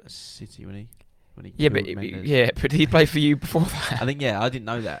was the one at City when he Yeah, killed Mendes. but did he play for you before that? I think I didn't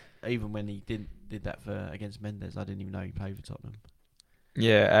know that. Even when he did that against Mendes, I didn't even know he played for Tottenham.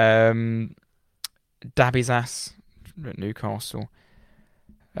 Yeah, Dabby's ass at Newcastle.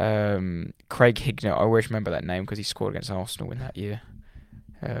 Craig Hignett, I always remember that name because he scored against Arsenal in that year.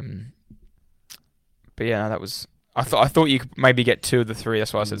 But yeah, that was. I thought you could maybe get 2 of the 3.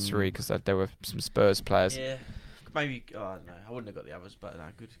 That's why I said 3 because there were some Spurs players. Yeah, maybe. Oh, I don't know. I wouldn't have got the others, but no,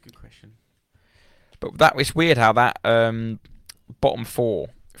 good question. But that it's weird how that bottom 4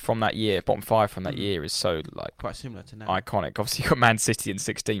 from that year, bottom 5 from that year is so like quite similar to now. Iconic. Obviously, you got Man City in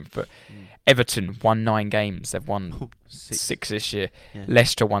 16th, but Everton won 9 games. They've won 6 this year. Yeah.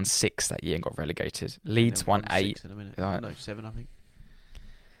 Leicester won 6 that year and got relegated. Leeds won 8. No, 7, I think.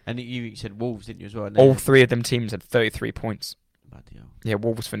 And you said Wolves, didn't you, as well? All 3 of them teams had 33 points. Bloody hell. Yeah,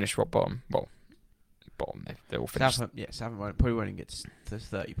 Wolves finished rock bottom. Well, bottom. They all finished. Southampton probably won't get to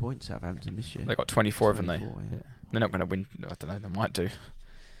 30 points. Southampton this year. They got 24, haven't they? Yeah. They're not going to win. I don't know. They might do.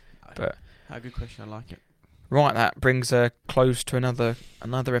 But a good question. I like it. Right, that brings a close to another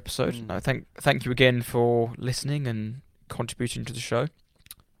episode. No, thank you again for listening and contributing to the show.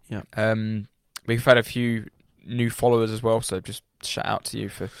 Yeah. We've had a few new followers as well, so just shout out to you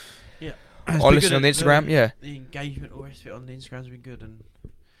for listening on the Instagram. The engagement, all the rest of it on the Instagram's been good, and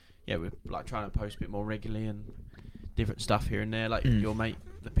we're like trying to post a bit more regularly and different stuff here and there. Like your mate,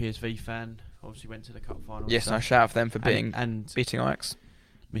 the PSV fan, obviously went to the cup final. Yes, and I shout out for them for beating Ajax.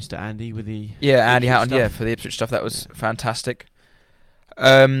 Mr. Andy with the Andy Houghton, for the Ipswich stuff. That was fantastic.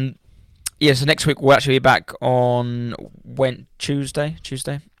 So next week we'll actually be back on Tuesday,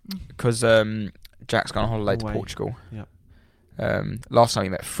 because Jack's gone on holiday to Portugal. Yeah. Last time we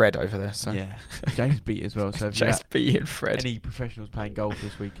met Fred over there. So yeah, James beat as well. So if James beat and Fred. Any professionals playing golf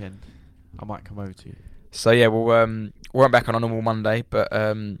this weekend, I might come over to you. So yeah, we won't back on a normal Monday, but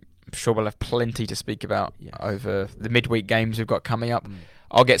I'm sure we'll have plenty to speak about over the midweek games we've got coming up.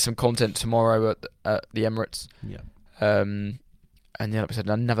 I'll get some content tomorrow at the Emirates. Yeah. And like I said,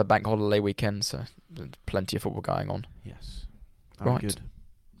 another bank holiday weekend, so there's plenty of football going on. Yes. Right. Good.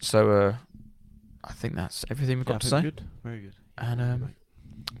 So I think that's everything we've got to say. Good. Very good. And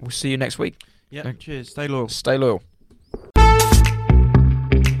we'll see you next week. Yeah. Cheers. Stay loyal. Stay loyal.